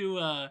 not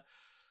to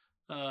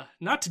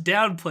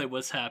downplay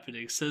what's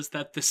happening, says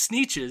that the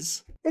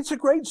Sneetches... It's a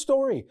great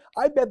story.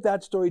 I bet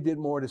that story did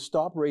more to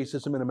stop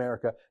racism in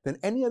America than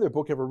any other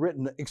book ever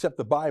written except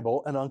the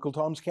Bible and Uncle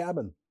Tom's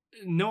Cabin.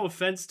 No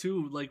offense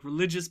to, like,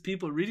 religious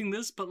people reading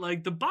this, but,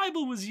 like, the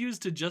Bible was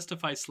used to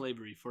justify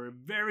slavery for a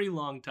very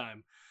long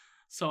time.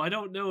 So I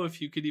don't know if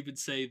you could even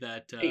say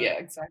that yeah,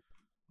 exactly.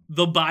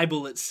 The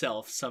Bible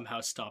itself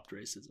somehow stopped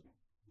racism.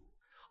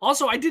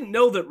 Also, I didn't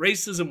know that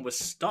racism was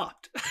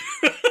stopped.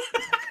 I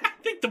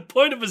think the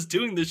point of us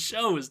doing this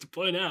show is to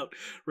point out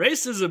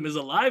racism is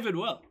alive and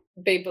well.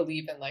 They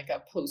believe in like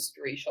a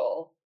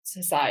post-racial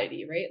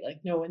society, right?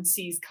 Like no one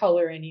sees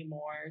color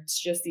anymore. It's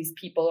just these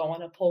people don't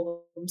want to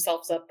pull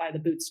themselves up by the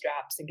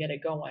bootstraps and get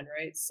it going,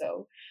 right?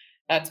 So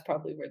that's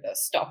probably where the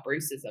stop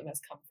racism has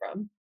come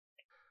from.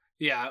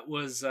 Yeah, it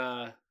was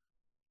at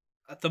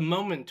the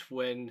moment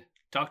when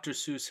Dr.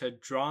 Seuss had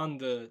drawn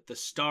the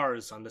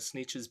stars on the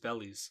Sneetches'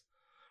 bellies,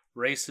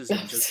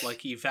 racism just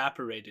like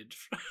evaporated.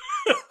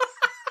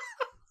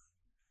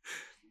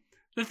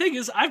 The thing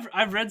is,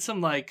 I've read some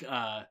like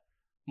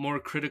more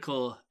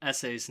critical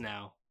essays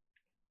now,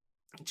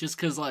 just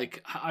because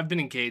like I've been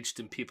engaged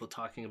in people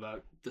talking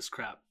about this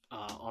crap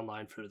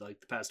online for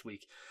like the past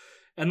week,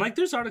 and like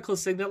there's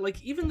articles saying that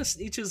like even the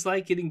Sneetches,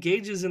 like it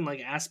engages in like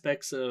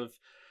aspects of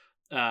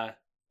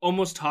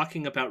almost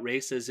talking about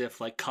race as if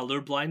like color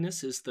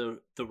blindness is the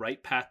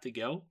right path to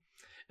go,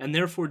 and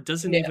therefore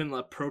doesn't even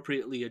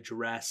appropriately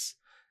address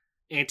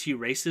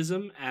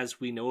anti-racism as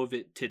we know of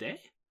it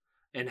today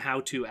and how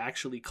to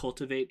actually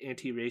cultivate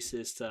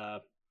anti-racist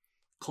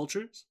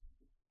cultures.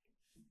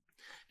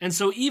 And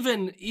so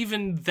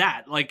even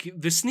that, like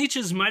the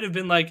Sneetches might have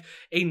been like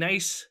a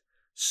nice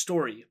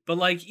story. But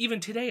like even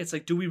today, it's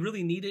like, do we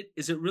really need it?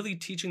 Is it really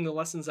teaching the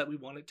lessons that we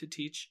want it to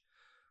teach?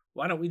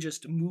 Why don't we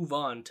just move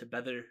on to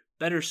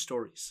better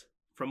stories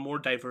from more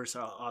diverse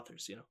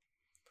authors, you know?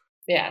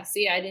 Yeah,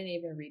 see, I didn't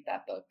even read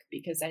that book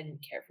because I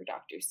didn't care for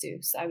Dr.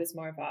 Seuss. I was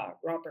more of a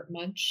Robert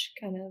Munch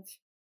kind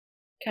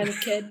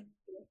of kid.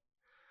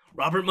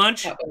 Robert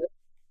Munch?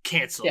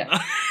 Cancel.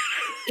 Yeah.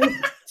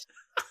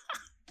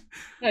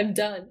 I'm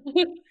done.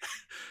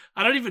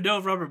 I don't even know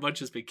if Robert Munch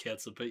has been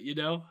canceled, but you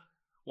know,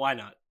 why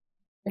not?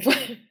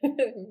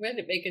 When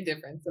it make a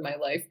difference in my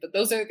life, but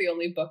those are the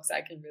only books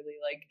I can really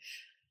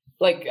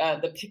like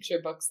the picture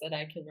books that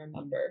I can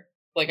remember.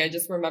 Like I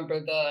just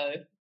remember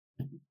the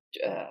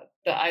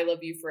I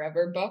Love You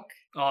Forever book.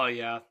 Oh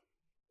yeah,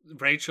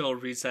 Rachel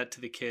reads that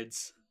to the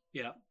kids.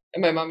 Yeah,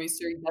 and my mom used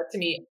to read that to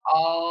me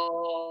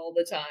all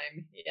the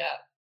time. Yeah.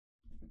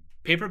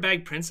 Paper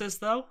Bag Princess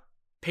though,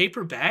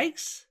 paper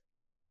bags,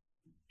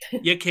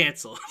 you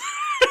cancel.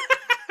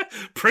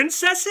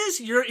 Princesses,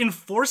 you're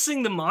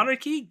enforcing the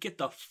monarchy. Get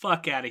the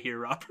fuck out of here,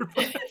 Robert.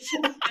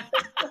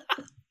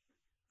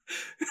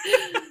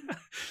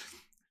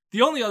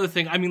 The only other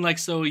thing, I mean, like,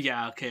 so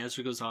yeah, okay, as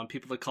it goes on,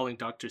 people are calling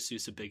Dr.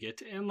 Seuss a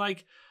bigot, and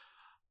like,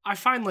 I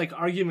find like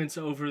arguments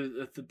over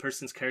the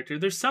person's character.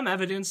 There's some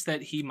evidence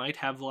that he might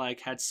have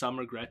like had some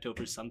regret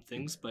over some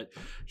things, but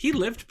he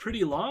lived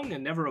pretty long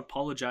and never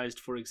apologized.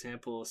 For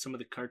example, some of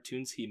the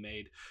cartoons he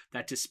made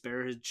that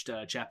disparaged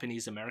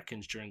Japanese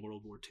Americans during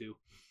World War II.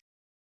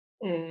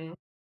 Mm.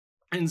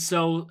 And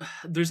so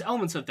there's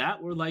elements of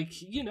that where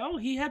like, you know,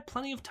 he had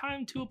plenty of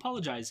time to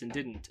apologize and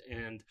didn't.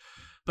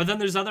 But then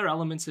there's other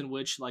elements in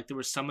which like there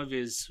were some of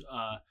his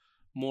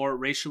more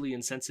racially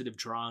insensitive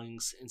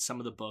drawings in some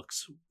of the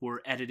books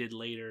were edited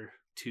later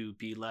to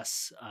be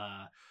less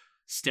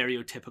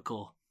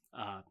stereotypical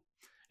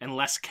and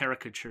less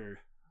caricature.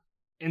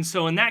 And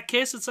so in that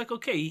case, it's like,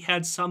 okay, he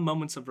had some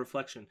moments of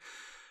reflection.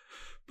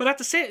 But at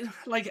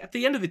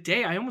the end of the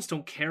day, I almost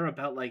don't care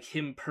about like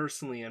him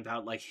personally and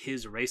about like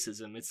his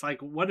racism. It's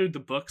like, what do the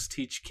books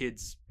teach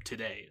kids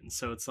today? And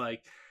so it's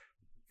like,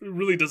 it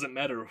really doesn't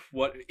matter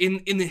what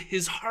in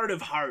his heart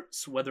of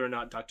hearts whether or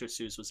not Dr.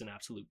 Seuss was an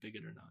absolute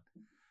bigot or not.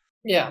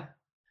 Yeah.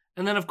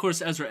 And then of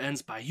course Ezra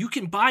ends by, you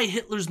can buy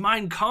Hitler's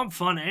Mein Kampf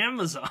on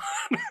Amazon.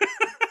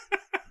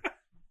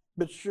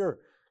 But sure,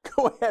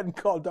 go ahead and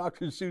call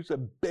Dr. Seuss a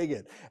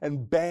bigot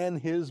and ban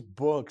his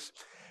books.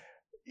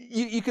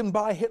 You can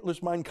buy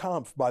Hitler's Mein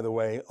Kampf, by the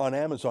way, on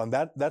Amazon.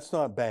 That's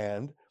not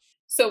banned.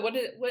 So what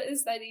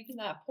is that even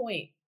that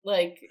point?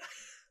 Like,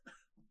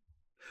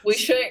 we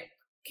shouldn't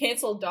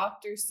cancel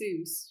Dr.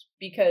 Seuss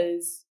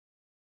because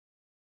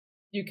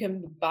you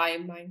can buy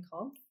Mein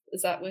Kampf?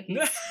 Is that what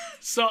he's...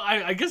 So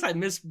I guess I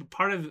missed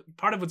part of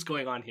what's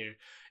going on here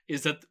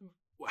is that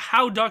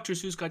how Dr.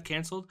 Seuss got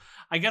canceled.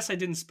 I guess I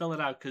didn't spell it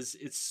out because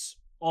it's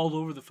all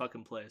over the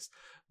fucking place.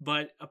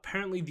 But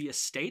apparently the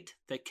estate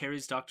that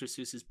carries Dr.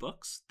 Seuss's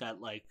books, that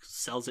like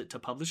sells it to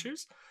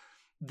publishers,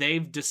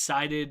 they've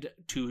decided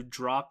to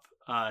drop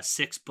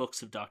 6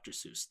 books of Dr.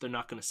 Seuss. They're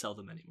not going to sell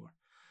them anymore.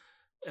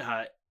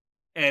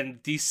 And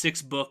these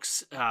 6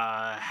 books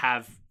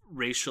have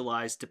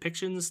racialized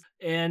depictions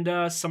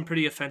and some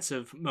pretty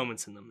offensive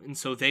moments in them. And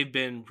so they've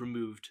been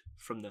removed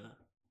from the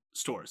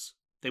stores.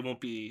 They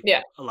won't be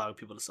allowing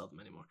people to sell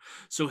them anymore.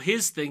 So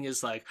his thing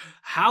is like,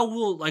 how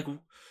will like...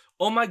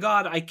 Oh my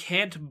God, I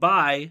can't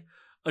buy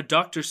a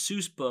Dr.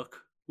 Seuss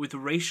book with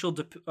racial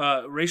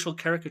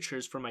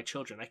caricatures for my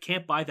children. I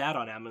can't buy that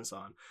on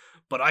Amazon,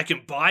 but I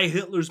can buy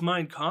Hitler's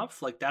Mein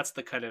Kampf. Like that's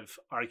the kind of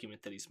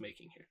argument that he's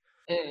making here.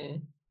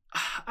 Mm.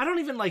 I don't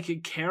even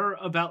like care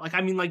about like,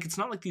 I mean, like, it's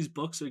not like these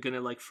books are going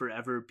to like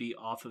forever be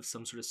off of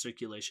some sort of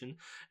circulation.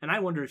 And I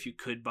wonder if you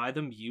could buy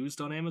them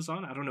used on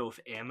Amazon. I don't know if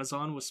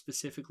Amazon was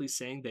specifically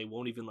saying they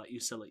won't even let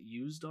you sell it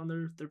used on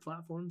their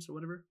platforms or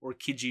whatever, or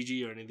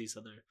Kijiji or any of these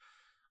other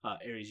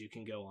areas you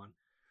can go on.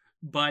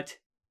 But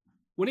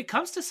when it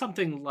comes to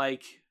something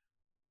like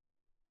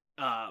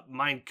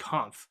Mein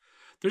Kampf,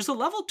 there's a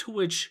level to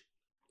which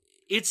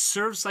it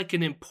serves like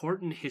an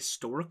important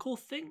historical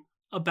thing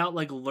about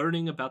like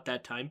learning about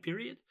that time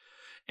period.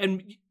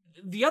 And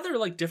the other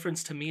like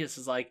difference to me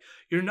is like,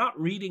 you're not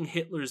reading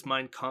Hitler's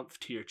Mein Kampf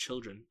to your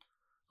children.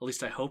 At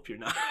least I hope you're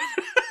not.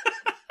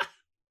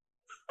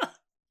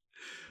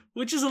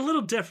 Which is a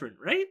little different,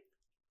 right?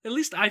 At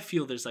least I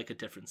feel there's like a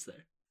difference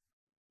there.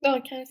 No, I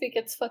kind of think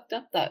it's fucked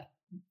up that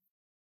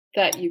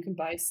you can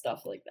buy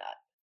stuff like that.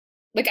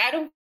 Like, I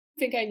don't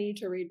think I need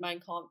to read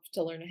Mein Kampf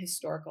to learn a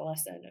historical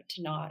lesson,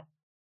 to not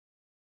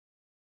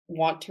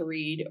want to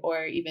read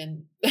or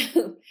even,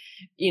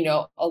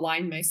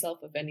 align myself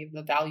with any of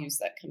the values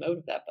that come out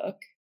of that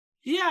book.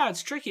 Yeah,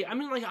 it's tricky. I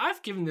mean, like,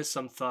 I've given this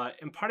some thought,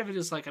 and part of it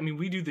is like, I mean,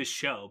 we do this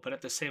show, but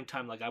at the same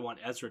time, like, I want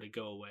Ezra to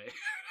go away.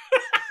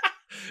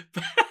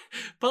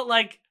 but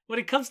like, when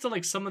it comes to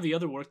like some of the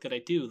other work that I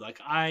do,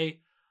 like, I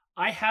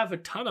have a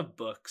ton of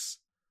books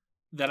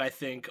that I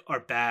think are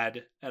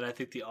bad, and I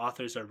think the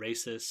authors are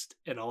racist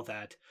and all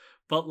that.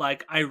 But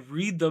like, I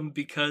read them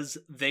because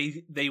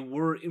they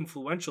were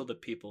influential to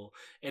people,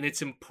 and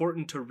it's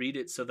important to read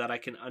it so that I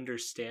can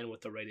understand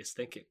what the right is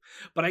thinking.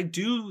 But I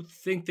do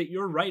think that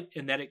you're right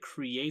in that it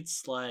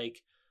creates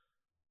like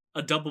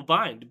a double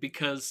bind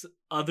because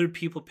other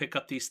people pick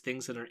up these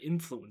things and are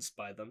influenced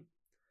by them.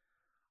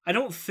 I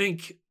don't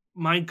think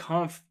Mein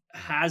Kampf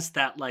has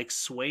that like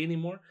sway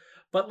anymore,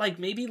 but like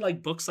maybe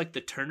like books like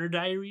the Turner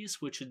Diaries,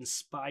 which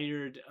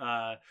inspired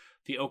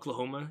the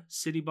Oklahoma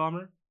City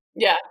bomber.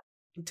 Yeah.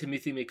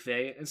 Timothy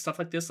McVeigh and stuff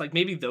like this, like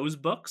maybe those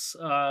books,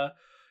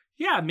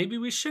 maybe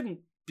we shouldn't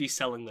be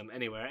selling them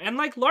anywhere. And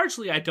like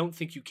largely I don't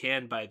think you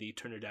can buy the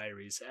Turner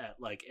Diaries at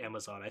like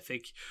Amazon. I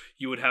think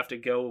you would have to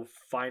go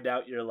find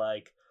out your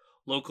like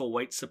local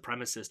white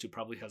supremacist who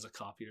probably has a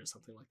copy or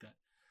something like that.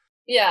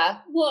 Yeah,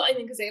 well, an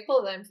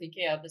example that I'm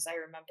thinking of is I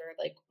remember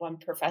like one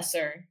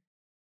professor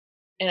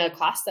in a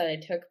class that I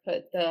took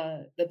put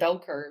the bell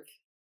curve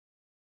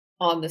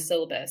on the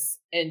syllabus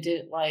and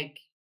didn't like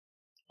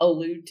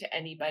allude to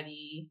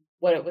anybody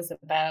what it was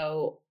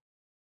about,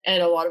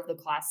 and a lot of the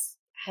class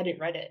hadn't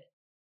read it.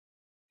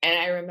 And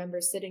I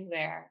remember sitting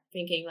there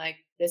thinking like,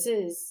 this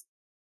is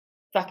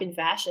fucking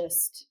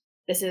fascist,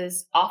 this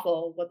is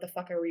awful, what the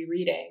fuck are we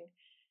reading?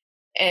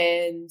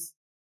 And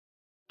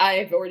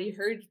I've already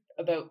heard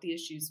about the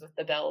issues with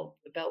the bell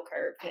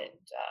curve, and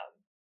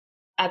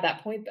at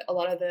that point a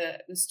lot of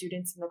the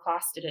students in the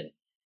class didn't,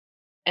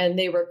 and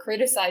they were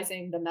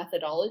criticizing the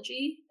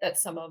methodology that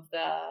some of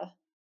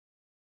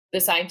the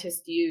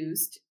scientists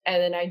used.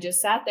 And then I just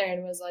sat there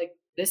and was like,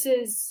 this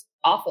is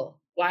awful.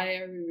 Why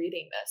are we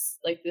reading this?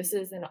 Like, this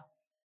is an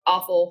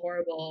awful,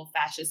 horrible,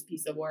 fascist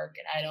piece of work,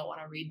 and I don't want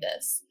to read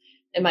this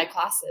in my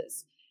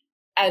classes.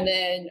 And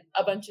then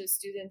a bunch of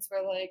students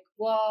were like,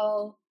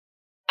 well,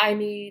 I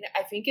mean,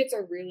 I think it's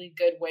a really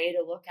good way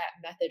to look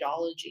at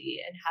methodology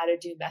and how to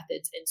do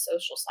methods in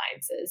social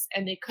sciences.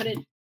 And they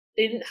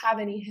didn't have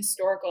any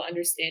historical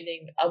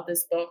understanding of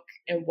this book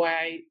and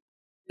why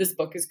this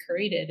book is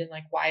created and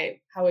like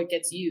how it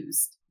gets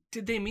used.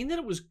 Did they mean that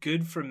it was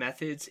good for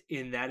methods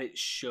in that it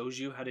shows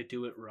you how to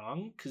do it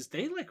wrong? Because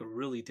they like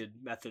really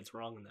did methods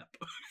wrong in that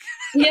book.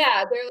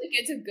 Yeah, they're like,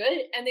 it's a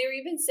good, and they were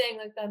even saying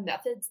like the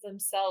methods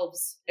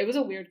themselves, it was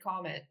a weird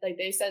comment. Like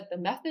they said the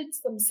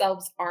methods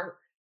themselves aren't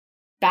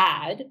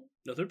bad.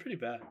 No, they're pretty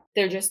bad.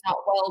 They're just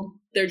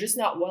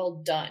not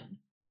well done.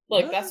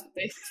 Like what? That's what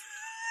they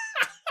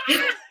What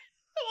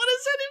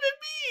does that even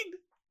mean?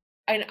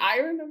 And I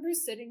remember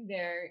sitting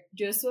there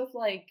just with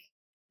like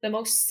the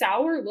most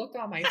sour look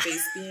on my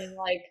face, being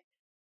like,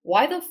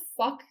 why the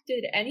fuck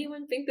did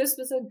anyone think this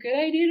was a good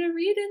idea to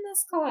read in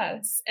this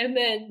class? And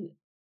then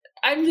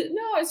I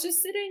was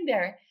just sitting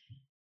there.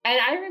 And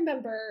I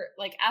remember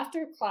like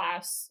after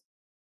class,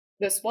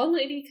 this one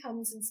lady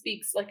comes and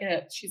speaks like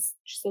she's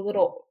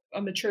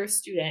a mature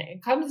student,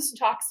 and comes and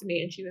talks to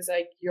me, and she was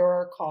like,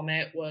 your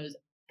comment was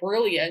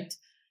brilliant.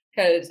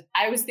 Because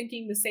I was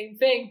thinking the same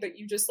thing, but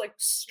you just like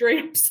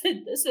straight up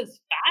said, this is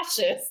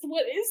fascist.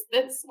 What is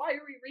this? Why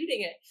are we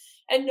reading it?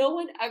 And no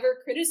one ever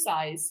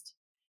criticized.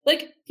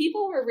 Like,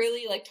 people were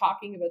really like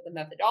talking about the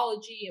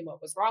methodology and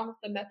what was wrong with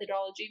the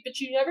methodology, but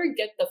you never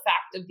get the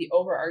fact of the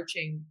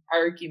overarching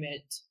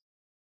argument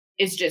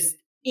is just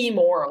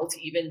immoral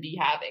to even be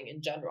having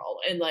in general.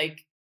 And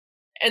like,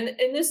 and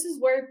this is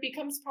where it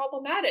becomes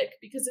problematic,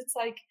 because it's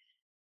like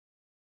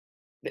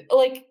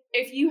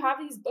if you have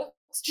these books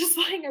just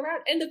lying around,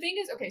 and the thing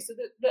is, okay, so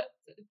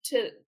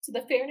to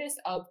the fairness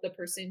of the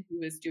person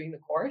who is doing the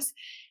course,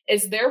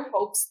 is their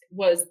hopes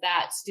was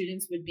that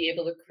students would be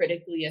able to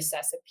critically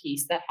assess a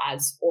piece that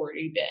has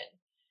already been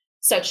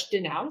such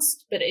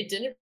denounced, but it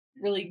didn't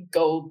really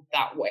go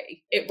that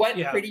way. It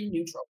went pretty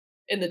neutral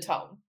in the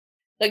tone.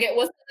 Like, it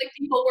wasn't like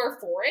people were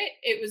for it.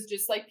 It was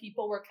just like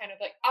people were kind of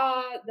like,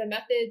 the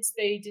methods,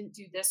 they didn't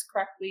do this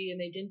correctly and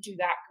they didn't do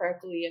that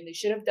correctly, and they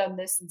should have done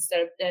this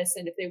instead of this.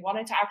 And if they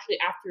wanted to actually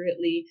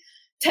accurately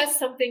test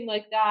something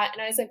like that.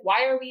 And I was like,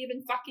 why are we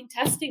even fucking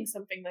testing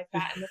something like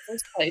that in the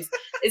first place?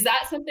 Is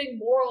that something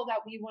moral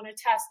that we want to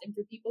test? And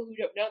for people who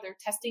don't know, they're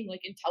testing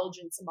like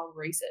intelligence among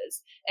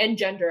races and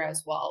gender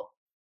as well.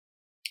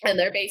 And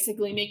they're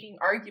basically making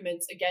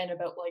arguments again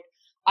about like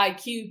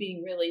IQ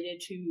being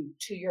related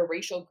to your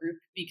racial group,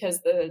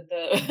 because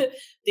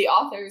the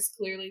authors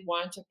clearly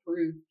want to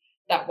prove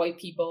that white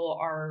people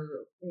are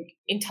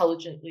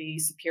intelligently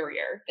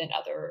superior than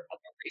other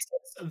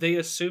races. They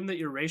assume that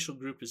your racial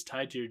group is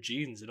tied to your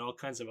genes and all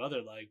kinds of other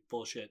like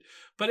bullshit.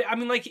 But I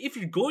mean, like, if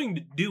you're going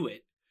to do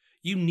it,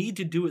 you need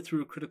to do it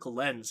through a critical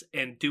lens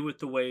and do it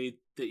the way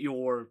that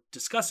you're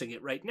discussing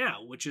it right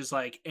now, which is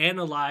like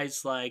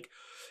analyze like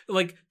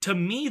to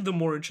me, the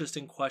more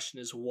interesting question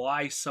is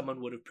why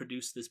someone would have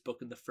produced this book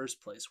in the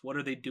first place. What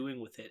are they doing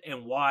with it?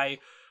 And why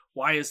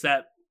is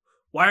that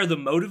why are the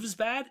motives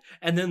bad?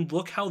 And then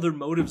look how their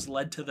motives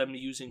led to them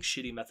using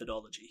shitty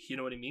methodology. You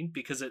know what I mean?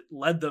 Because it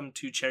led them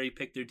to cherry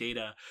pick their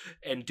data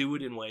and do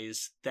it in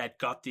ways that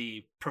got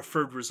the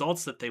preferred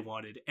results that they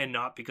wanted, and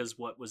not because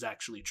what was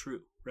actually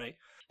true, right?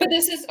 But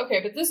this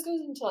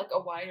goes into like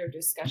a wider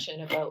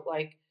discussion about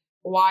like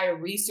why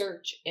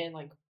research and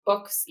like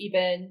books,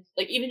 even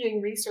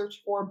doing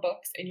research for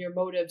books, and your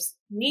motives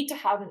need to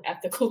have an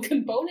ethical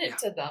component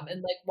to them,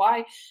 and like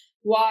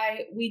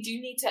why we do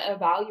need to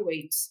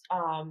evaluate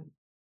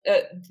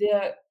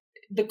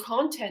the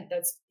content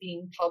that's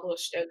being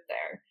published out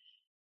there.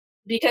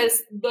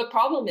 Because the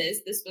problem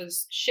is, this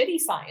was shitty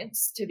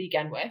science to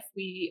begin with.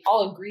 We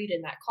all agreed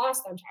in that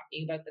class that I'm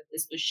talking about that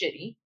this was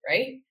shitty,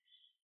 right?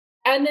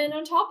 And then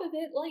on top of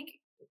it, like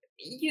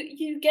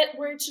you get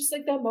where it's just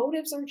like the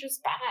motives are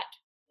just bad.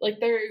 Like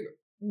they're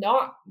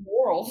not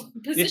moral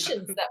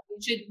positions that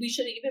we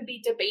should even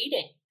be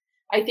debating,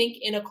 I think,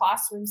 in a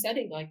classroom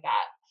setting like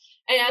that.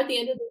 And at the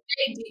end of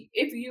the day,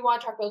 if you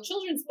want to talk about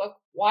children's book,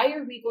 why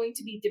are we going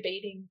to be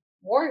debating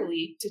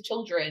morally to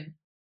children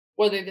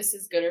whether this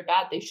is good or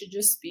bad? They should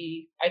just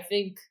be, I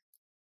think,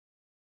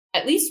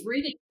 at least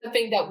reading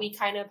something that we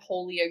kind of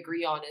wholly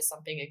agree on is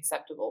something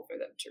acceptable for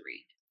them to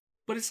read.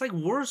 But it's like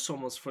worse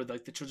almost for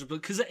like the children's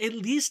book, because at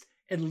least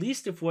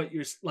if what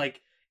you're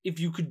like, if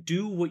you could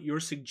do what you're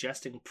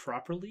suggesting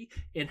properly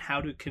in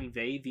how to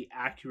convey the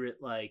accurate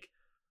like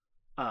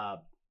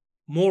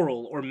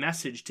moral or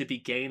message to be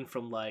gained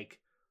from like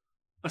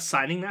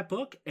assigning that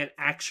book, and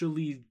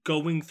actually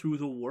going through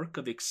the work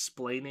of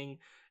explaining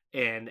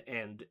and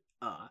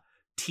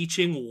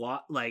teaching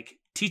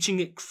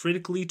it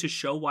critically to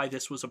show why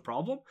this was a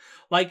problem,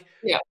 like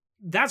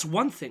that's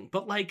one thing.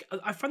 But like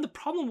I find the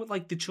problem with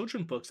like the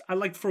children's books, I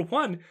like, for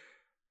one,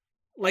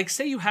 like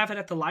say you have it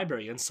at the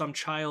library and some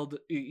child,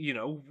 you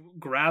know,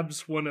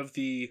 grabs one of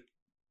the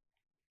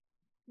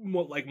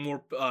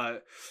more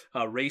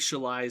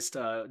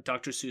racialized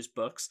Dr. Seuss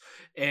books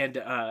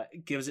and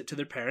gives it to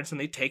their parents, and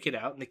they take it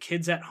out, and the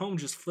kids at home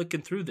just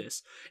flicking through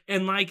this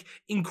and like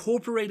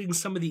incorporating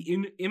some of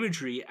the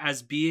imagery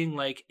as being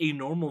like a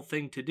normal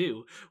thing to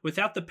do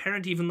without the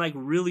parent even like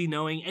really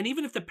knowing. And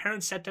even if the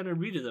parents sat down and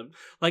read them,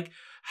 like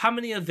how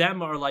many of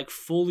them are like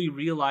fully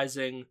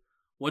realizing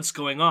what's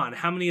going on?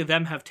 How many of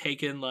them have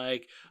taken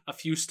like a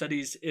few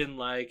studies in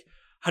like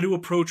how to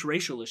approach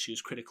racial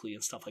issues critically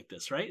and stuff like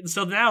this, right? And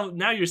so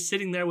now you're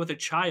sitting there with a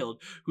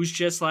child who's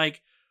just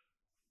like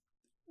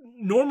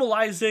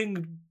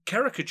normalizing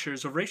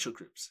caricatures of racial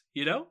groups,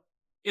 you know,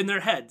 in their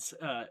heads.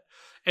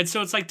 And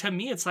so it's like, to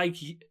me, it's like,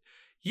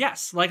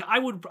 yes, like I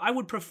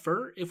would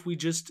prefer if we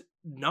just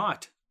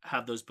not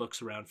have those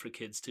books around for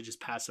kids to just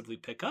passively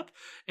pick up,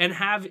 and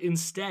have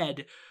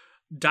instead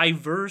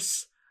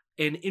diverse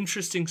and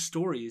interesting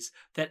stories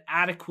that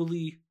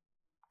adequately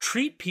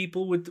treat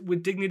people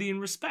with dignity and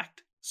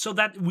respect, so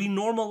that we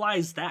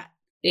normalize that.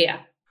 Yeah.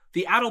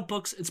 The adult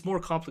books, it's more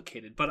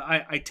complicated, but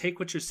I take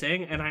what you're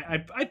saying, and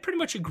I pretty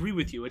much agree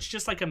with you. It's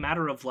just like a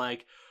matter of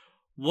like,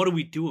 what do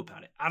we do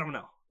about it? I don't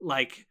know.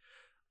 Like,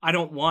 I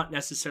don't want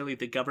necessarily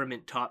the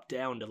government top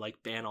down to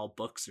like ban all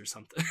books or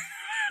something.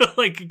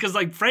 Like, because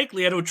like,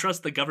 frankly, I don't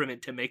trust the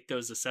government to make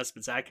those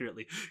assessments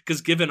accurately,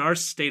 because given our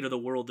state of the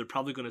world, they're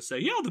probably going to say,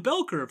 yeah, the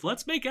bell curve,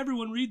 let's make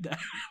everyone read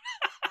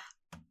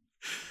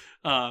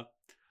that.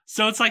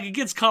 So it's like, it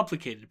gets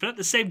complicated, but at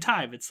the same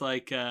time, it's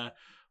like,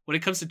 when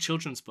it comes to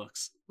children's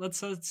books,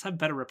 let's have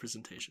better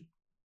representation.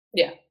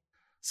 Yeah.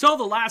 So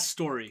the last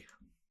story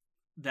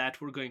that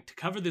we're going to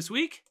cover this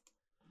week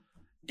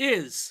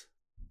is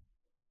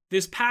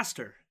this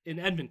pastor in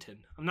Edmonton.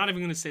 I'm not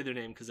even going to say their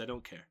name because I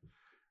don't care.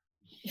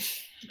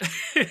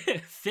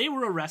 They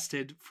were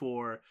arrested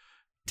for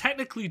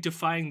technically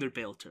defying their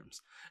bail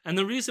terms. And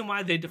the reason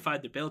why they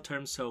defied their bail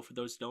terms, so for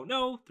those who don't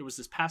know, there was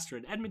this pastor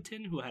in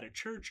Edmonton who had a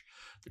church.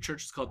 The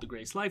church is called the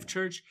Grace Life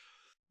Church.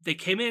 They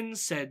came in,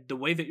 said the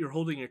way that you're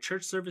holding your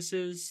church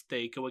services,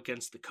 they go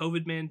against the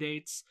COVID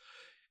mandates.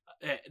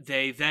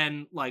 They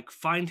then like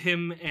fined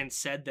him and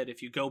said that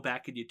if you go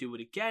back and you do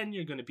it again,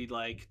 you're going to be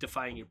like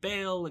defying your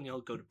bail and you'll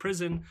go to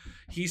prison.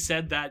 He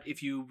said that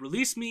if you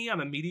release me,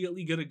 I'm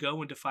immediately going to go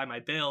and defy my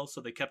bail.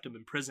 So they kept him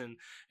in prison,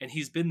 and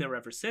he's been there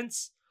ever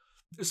since.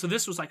 So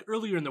this was like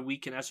earlier in the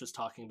week, and Ezra's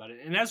talking about it.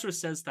 And Ezra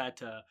says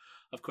that,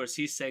 of course,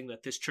 he's saying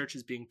that this church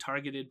is being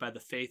targeted by the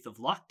faith of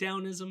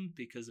lockdownism,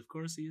 because of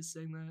course he is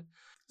saying that.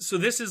 So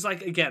this is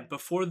like, again,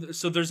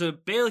 so there's a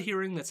bail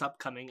hearing that's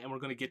upcoming, and we're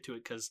going to get to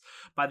it because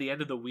by the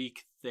end of the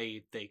week,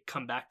 they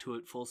come back to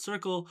it full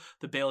circle.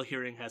 The bail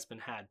hearing has been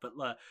had, but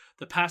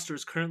the pastor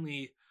is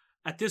currently,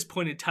 at this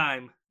point in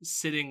time,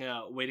 sitting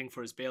waiting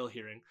for his bail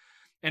hearing.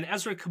 And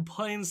Ezra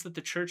complains that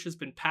the church has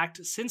been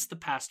packed since the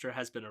pastor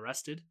has been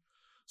arrested.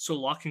 So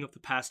locking up the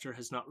pastor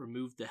has not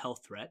removed the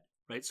health threat,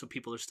 right? So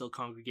people are still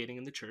congregating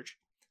in the church.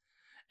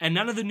 And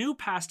none of the new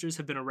pastors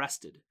have been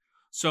arrested.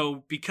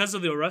 So because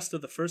of the arrest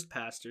of the first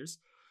pastor,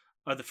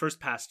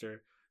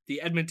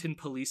 the Edmonton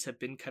police have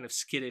been kind of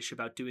skittish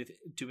about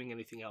doing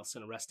anything else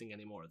and arresting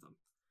any more of them.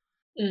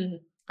 Mm-hmm.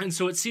 And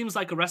so it seems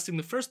like arresting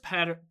the first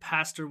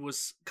pastor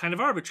was kind of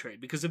arbitrary,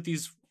 because if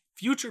these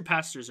future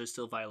pastors are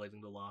still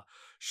violating the law,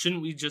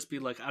 shouldn't we just be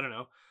like, I don't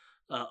know,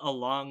 a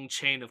long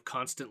chain of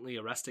constantly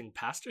arresting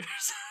pastors?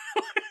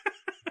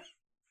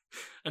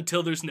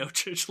 Until there's no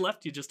church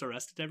left, you just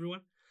arrested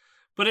everyone.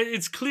 But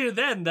it's clear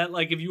then that,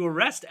 like, if you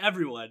arrest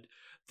everyone,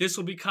 this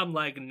will become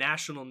like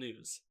national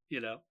news,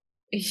 you know?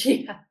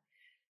 Yeah.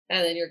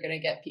 And then you're going to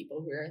get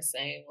people who are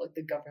saying, like,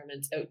 the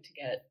government's out to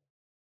get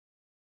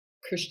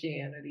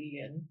Christianity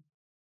and,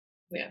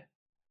 yeah.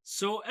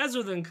 So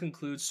Ezra then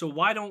concludes, so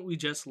why don't we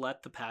just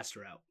let the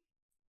pastor out?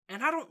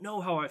 And I don't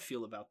know how I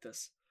feel about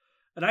this.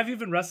 And I've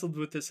even wrestled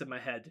with this in my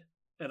head.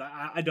 And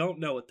I don't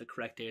know what the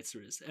correct answer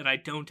is. And I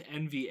don't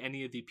envy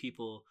any of the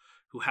people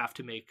who have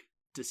to make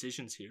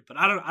decisions here. But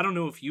I don't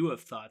know if you have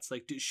thoughts.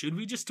 Like, should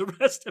we just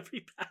arrest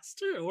every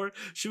pastor? Or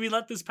should we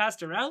let this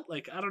pastor out?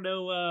 Like, I don't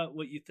know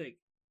what you think.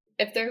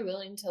 If they're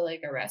willing to,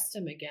 like, arrest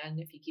him again,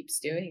 if he keeps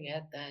doing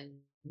it, then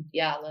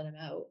yeah, let him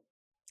out.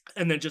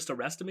 And then just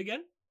arrest him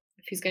again?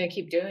 If he's going to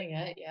keep doing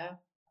it, yeah.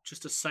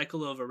 Just a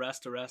cycle of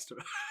arrest.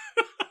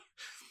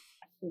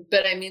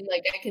 But I mean,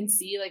 like, I can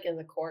see, like, in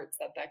the courts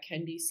that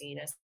can be seen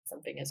as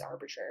something as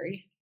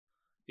arbitrary.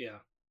 Yeah.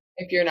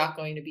 If you're not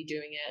going to be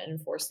doing it and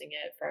enforcing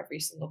it for every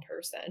single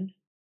person.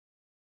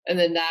 And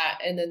then that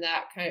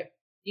kind of,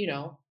 you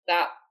know,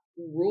 that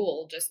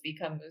rule just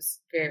becomes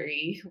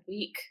very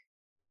weak.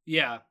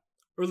 Yeah.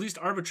 Or at least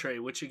arbitrary,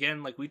 which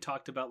again, like we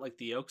talked about, like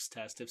the Oakes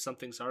test, if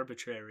something's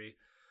arbitrary,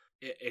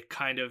 it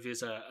kind of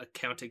is a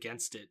count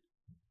against it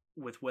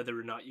with whether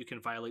or not you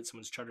can violate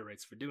someone's charter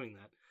rights for doing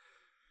that.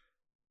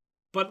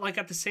 But, like,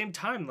 at the same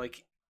time,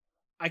 like,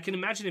 I can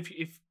imagine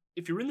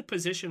if you're in the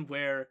position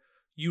where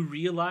you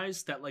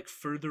realize that, like,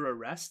 further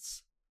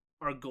arrests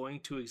are going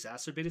to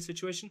exacerbate a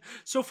situation.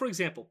 So, for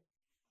example,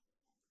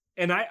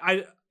 and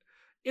I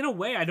in a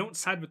way, I don't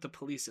side with the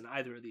police in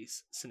either of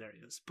these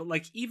scenarios. But,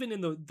 like, even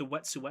in the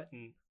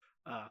Wet'suwet'en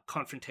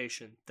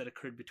confrontation that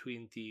occurred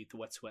between the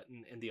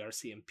Wet'suwet'en and the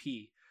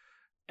RCMP,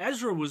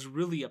 Ezra was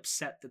really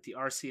upset that the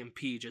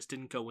RCMP just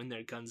didn't go in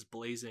there guns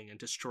blazing and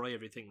destroy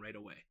everything right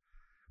away.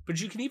 But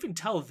you can even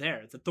tell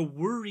there that the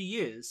worry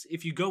is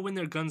if you go in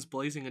there guns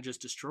blazing and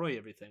just destroy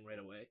everything right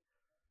away,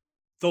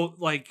 though,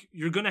 like,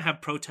 you're going to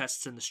have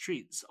protests in the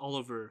streets all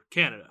over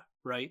Canada,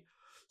 right?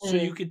 So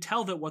you could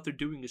tell that what they're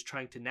doing is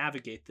trying to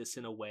navigate this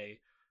in a way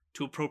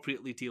to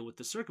appropriately deal with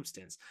the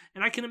circumstance.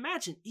 And I can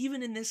imagine,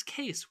 even in this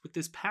case with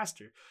this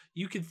pastor,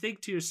 you could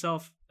think to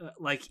yourself,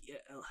 like,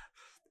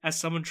 as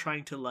someone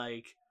trying to,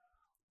 like,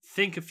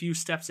 think a few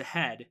steps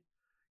ahead,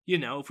 you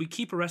know, if we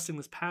keep arresting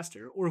this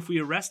pastor, or if we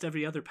arrest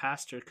every other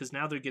pastor, because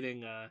now they're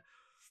getting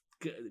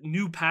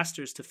new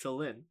pastors to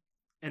fill in,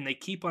 and they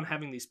keep on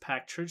having these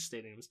packed church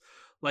stadiums,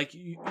 like,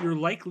 you're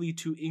likely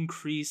to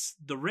increase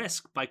the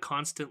risk by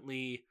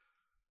constantly,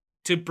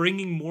 to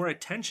bringing more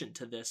attention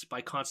to this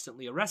by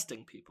constantly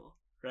arresting people,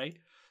 right?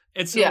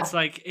 And so it's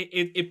like,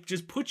 it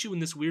just puts you in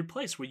this weird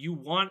place where you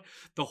want,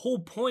 the whole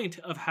point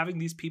of having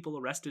these people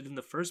arrested in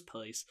the first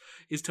place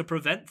is to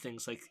prevent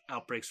things like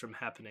outbreaks from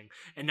happening.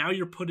 And now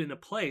you're put in a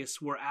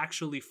place where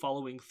actually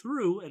following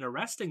through and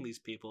arresting these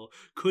people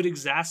could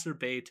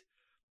exacerbate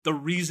the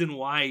reason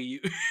why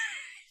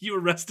you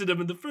arrested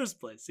them in the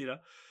first place, you know?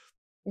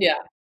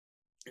 Yeah.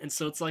 And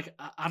so it's like,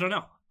 I don't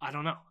know.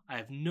 I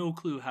have no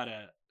clue how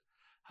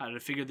to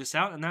figure this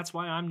out. And that's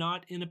why I'm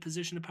not in a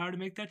position of power to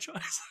make that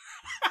choice.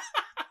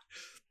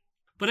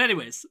 But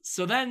anyways,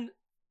 so then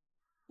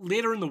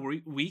later in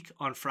the week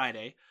on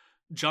Friday,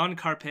 John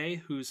Carpe,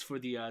 who's for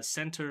the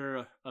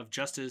Center of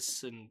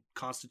Justice and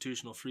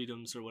Constitutional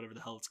Freedoms, or whatever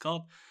the hell it's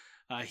called,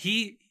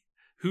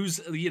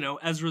 who's, you know,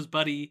 Ezra's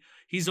buddy,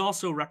 he's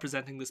also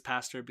representing this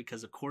pastor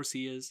because of course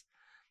he is.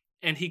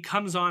 And he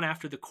comes on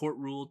after the court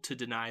ruled to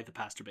deny the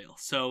pastor bail.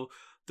 So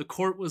the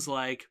court was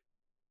like,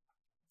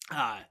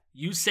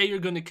 you say you're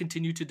going to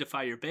continue to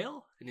defy your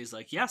bail? And he's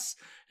like, yes.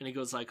 And he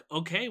goes like,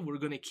 okay, we're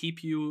going to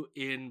keep you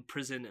in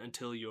prison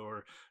until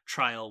your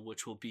trial,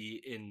 which will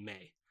be in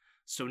May.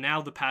 So now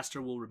the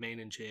pastor will remain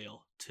in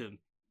jail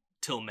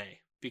till May,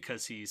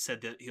 because he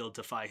said that he'll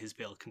defy his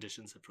bail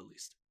conditions if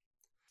released.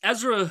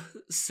 Ezra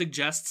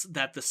suggests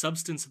that the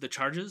substance of the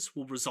charges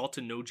will result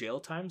in no jail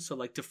time. So,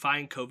 like,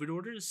 defying COVID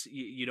orders,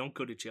 you don't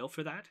go to jail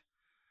for that.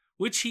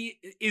 Which he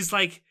is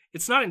like,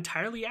 it's not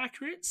entirely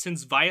accurate,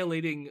 since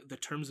violating the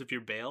terms of your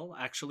bail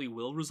actually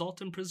will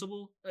result in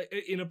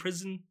a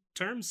prison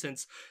term,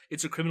 since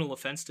it's a criminal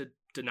offense to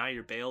deny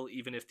your bail,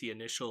 even if the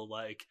initial,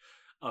 like,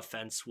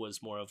 offense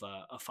was more of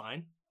a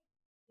fine.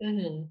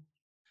 Mm-hmm.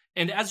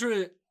 And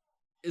Ezra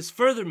is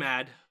further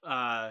mad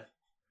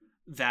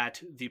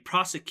that the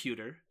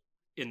prosecutor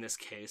in this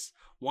case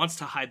wants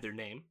to hide their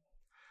name.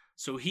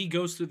 So he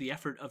goes through the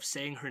effort of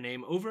saying her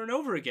name over and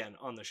over again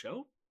on the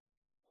show.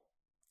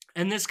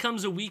 And this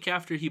comes a week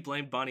after he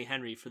blamed Bonnie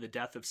Henry for the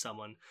death of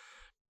someone.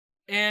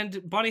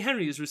 And Bonnie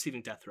Henry is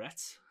receiving death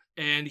threats.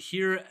 And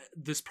here,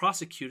 this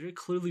prosecutor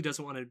clearly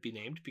doesn't want to be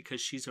named because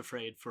she's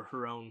afraid for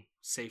her own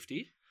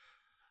safety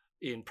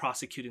in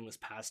prosecuting this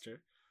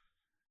pastor.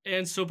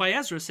 And so by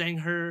Ezra saying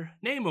her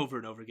name over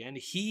and over again,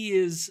 he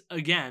is,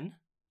 again,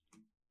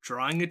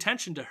 drawing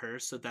attention to her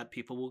so that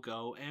people will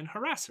go and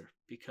harass her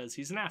because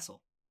he's an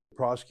asshole.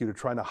 Prosecutor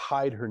trying to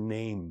hide her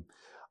name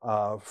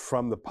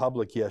from the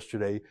public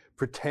yesterday,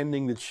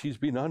 pretending that she's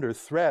been under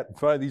threat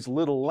by these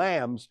little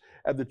lambs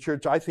at the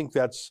church. I think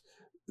that's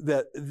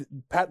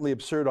patently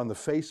absurd on the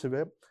face of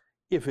it.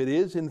 If it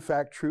is in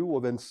fact true, well,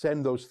 then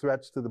send those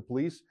threats to the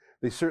police.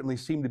 They certainly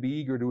seem to be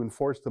eager to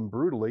enforce them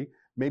brutally.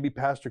 Maybe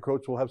Pastor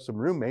Coates will have some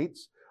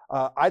roommates.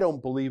 I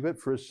don't believe it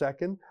for a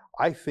second.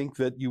 I think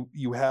that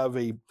you have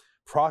a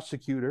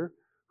prosecutor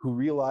who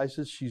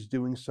realizes she's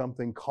doing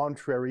something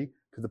contrary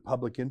to the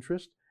public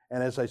interest.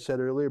 And as I said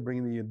earlier,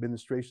 bringing the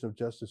administration of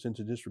justice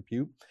into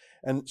disrepute.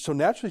 And so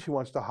naturally she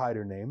wants to hide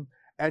her name.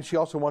 And she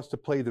also wants to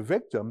play the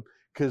victim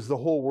because the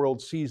whole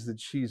world sees that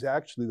she's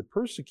actually the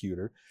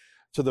persecutor.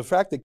 So the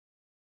fact that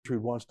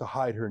Gertrude wants to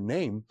hide her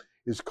name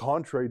is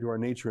contrary to our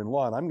nature and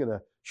law. And I'm going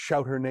to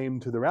shout her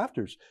name to the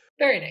rafters.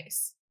 Very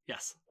nice.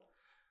 Yes.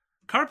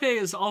 Carpe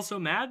is also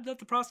mad that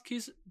the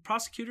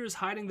prosecutor is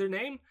hiding their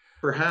name.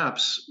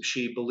 Perhaps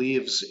she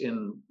believes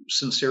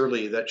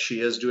sincerely that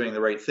she is doing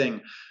the right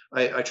thing.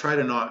 I try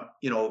to not,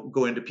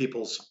 go into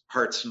people's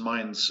hearts and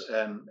minds,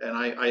 and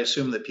I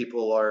assume that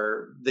people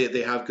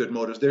they have good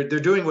motives. They're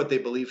doing what they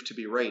believe to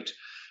be right.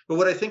 But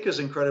what I think is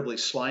incredibly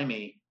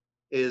slimy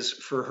is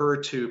for her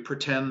to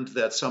pretend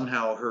that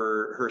somehow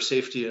her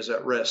safety is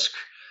at risk.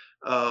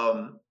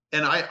 And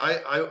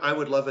I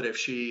would love it if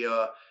she,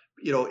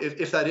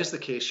 if that is the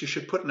case, she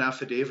should put an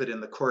affidavit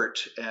in the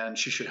court, and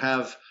she should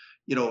have,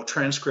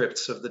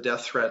 transcripts of the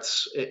death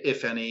threats,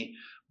 if any,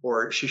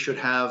 or she should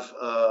have,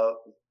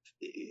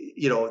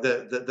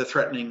 the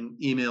threatening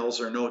emails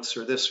or notes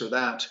or this or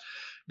that,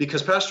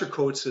 because Pastor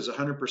Coates is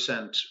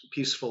 100%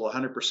 peaceful,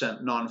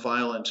 100%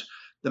 nonviolent.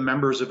 The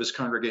members of his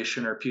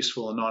congregation are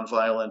peaceful and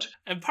nonviolent.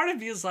 And part of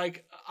me is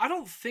like, I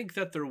don't think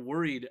that they're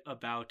worried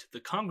about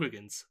the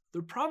congregants.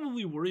 They're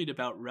probably worried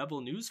about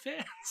Rebel News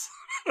fans,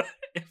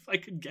 if I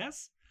could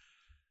guess.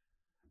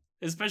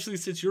 Especially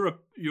since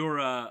you're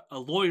a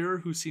lawyer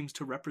who seems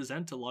to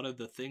represent a lot of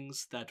the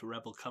things that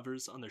Rebel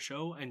covers on their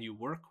show, and you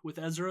work with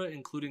Ezra,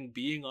 including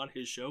being on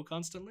his show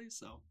constantly.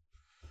 So,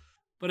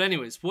 but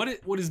anyways, what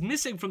is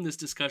missing from this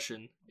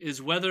discussion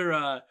is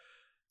whether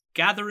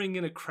gathering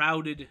in a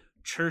crowded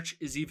church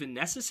is even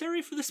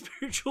necessary for the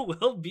spiritual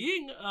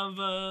well-being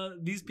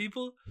of these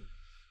people.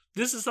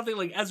 This is something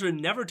like Ezra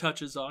never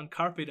touches on,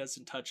 Carpe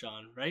doesn't touch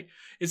on, right?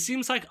 It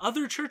seems like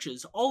other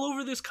churches all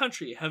over this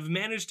country have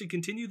managed to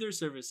continue their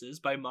services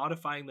by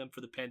modifying them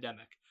for the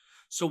pandemic.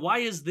 So why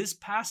is this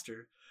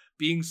pastor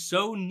being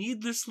so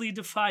needlessly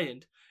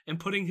defiant and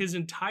putting his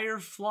entire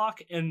flock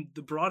and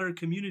the broader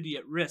community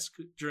at risk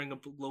during a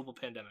global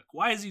pandemic?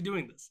 Why is he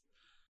doing this?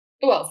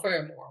 Well, for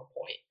a moral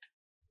point.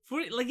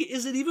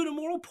 Is it even a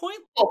moral point?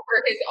 Well,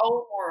 for his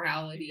own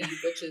morality,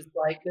 which is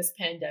like, this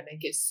pandemic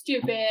is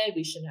stupid.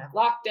 We shouldn't have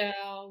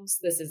lockdowns.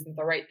 This isn't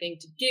the right thing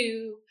to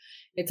do.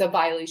 It's a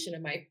violation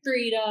of my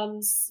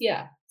freedoms.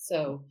 Yeah.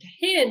 So to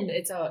him,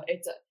 it's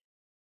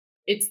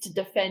to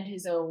defend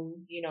his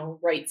own,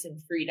 rights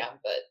and freedom.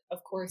 But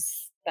of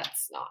course,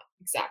 that's not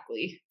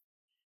exactly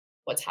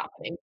what's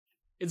happening.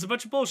 It's a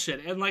bunch of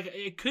bullshit, and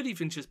it could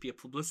even just be a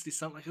publicity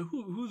stunt. Like,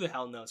 who the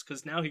hell knows?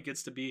 Because now he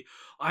gets to be,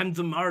 I'm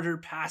the martyr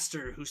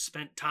pastor who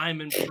spent time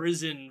in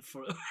prison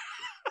for,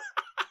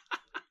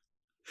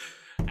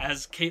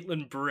 as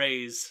Caitlin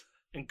brays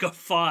and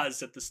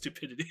guffaws at the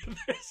stupidity of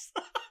this.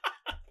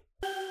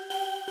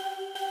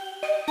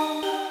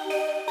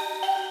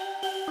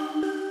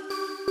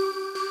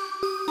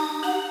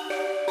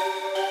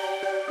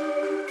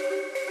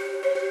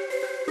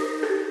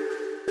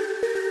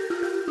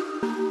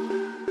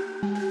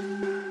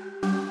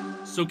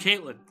 So,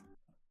 Caitlin,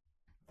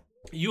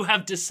 you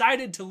have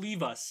decided to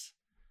leave us,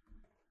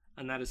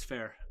 and that is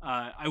fair.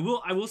 I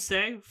will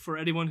say, for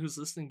anyone who's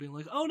listening, being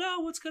like, "Oh no,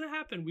 what's going to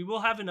happen?" We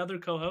will have another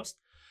co-host,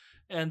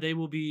 and they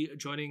will be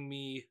joining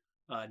me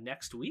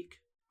next week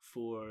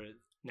for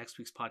next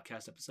week's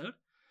podcast episode,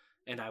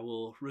 and I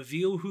will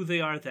reveal who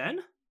they are then.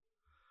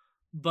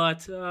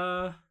 But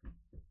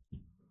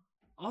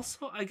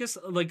also, I guess,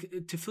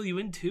 to fill you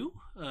in too,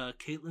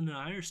 Caitlin and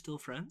I are still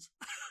friends.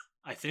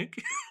 I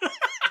think.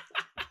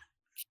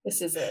 This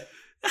is it.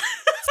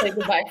 Say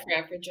goodbye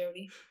forever,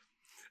 Jody.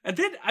 And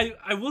then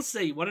I will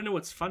say, you want to know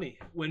what's funny?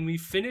 When we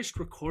finished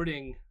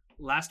recording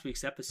last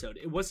week's episode,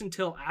 it wasn't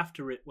until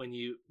after it when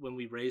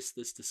we raised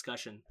this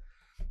discussion,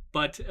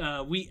 but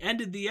we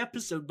ended the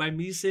episode by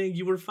me saying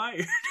you were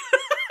fired.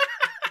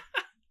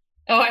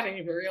 Oh, I didn't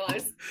even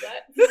realize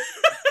that.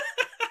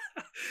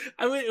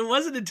 It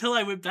wasn't until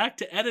I went back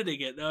to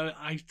editing it.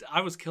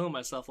 I was killing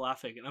myself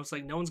laughing, and I was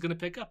like, no one's going to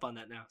pick up on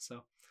that now.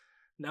 So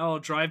now I'll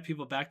drive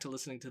people back to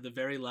listening to the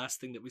very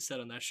last thing that we said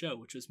on that show,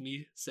 which was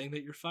me saying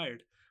that you're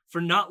fired for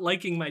not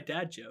liking my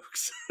dad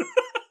jokes.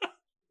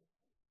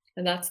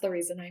 And that's the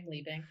reason I'm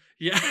leaving.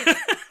 Yeah.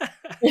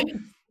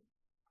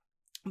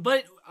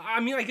 But I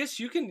mean, I guess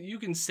you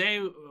can say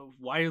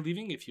why you're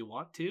leaving if you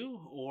want to,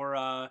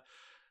 or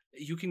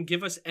you can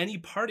give us any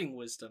parting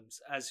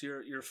wisdoms as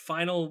your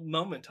final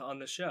moment on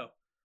the show.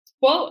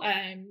 Well,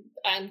 I'm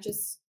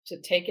just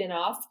taking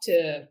off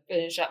to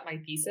finish up my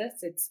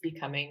thesis. It's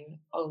becoming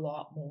a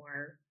lot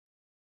more,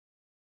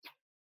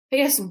 I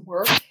guess,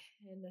 work,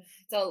 and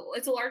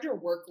it's a larger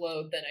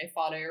workload than I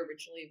thought I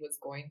originally was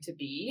going to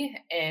be.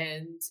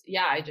 And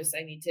yeah, I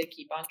need to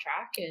keep on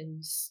track.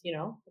 And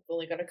I've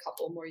only got a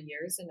couple more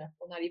years, and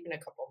well, not even a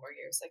couple more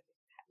years, like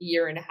a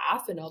year and a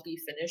half, and I'll be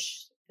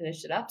finished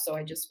it up. So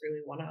I just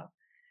really want to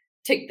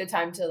take the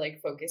time to like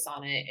focus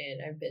on it.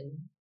 And I've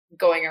been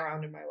going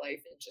around in my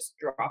life and just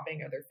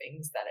dropping other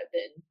things that have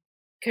been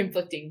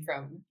conflicting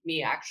from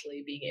me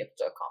actually being able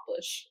to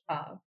accomplish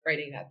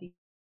writing that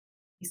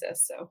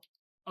thesis. So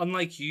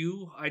unlike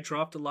you, I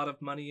dropped a lot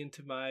of money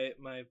into my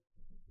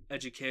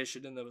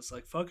education, and I was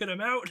like, fuck it,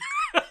 I'm out.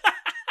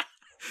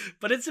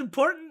 But it's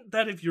important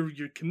that if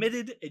you're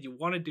committed and you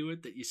want to do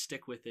it, that you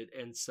stick with it.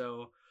 And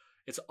so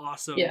it's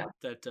awesome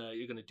that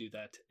you're going to do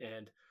that.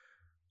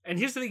 And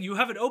here's the thing, you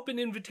have an open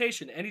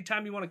invitation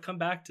anytime you want to come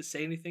back to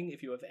say anything,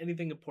 if you have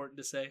anything important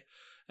to say.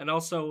 And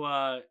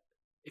also,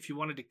 if you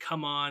wanted to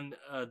come on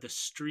the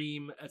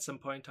stream at some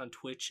point on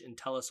Twitch and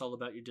tell us all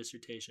about your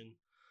dissertation,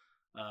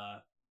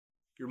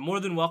 you're more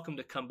than welcome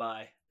to come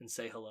by and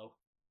say hello.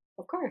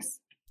 Of course.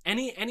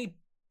 Any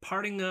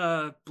parting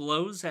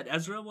blows at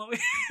Ezra?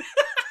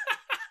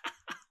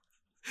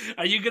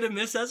 Are you going to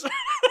miss Ezra?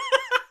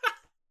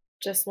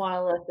 Just want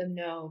to let them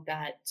know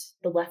that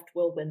the left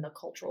will win the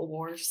cultural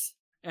wars.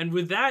 And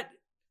with that,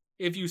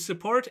 if you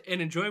support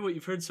and enjoy what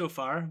you've heard so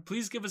far,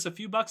 please give us a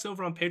few bucks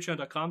over on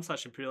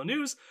patreon.com/Imperial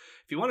News.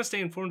 If you want to stay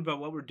informed about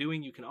what we're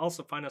doing, you can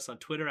also find us on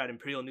Twitter at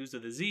Imperial News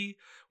with a Z.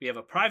 We have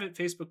a private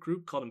Facebook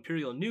group called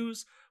Imperial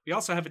News. We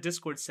also have a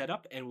Discord set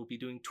up, and we'll be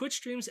doing Twitch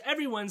streams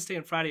every Wednesday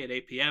and Friday at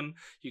 8 p.m.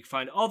 You can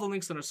find all the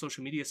links on our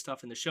social media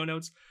stuff in the show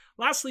notes.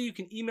 Lastly, you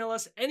can email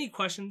us any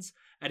questions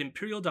at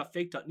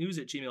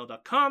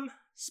imperial.fake.news@gmail.com.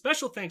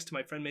 Special thanks to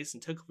my friend Mason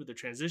Tickle for the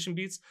transition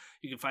beats.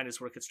 You can find his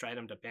work at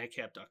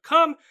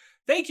stridum.bandcamp.com.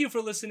 Thank you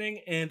for listening,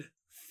 and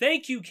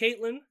thank you,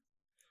 Caitlin,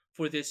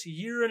 for this 1.5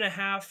 year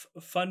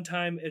fun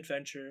time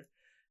adventure.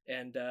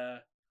 And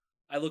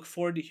I look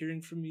forward to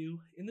hearing from you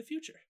in the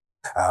future.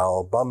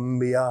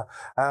 Albumbia,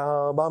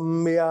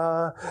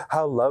 Albumbia,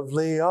 how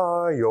lovely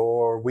are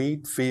your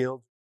wheat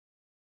fields.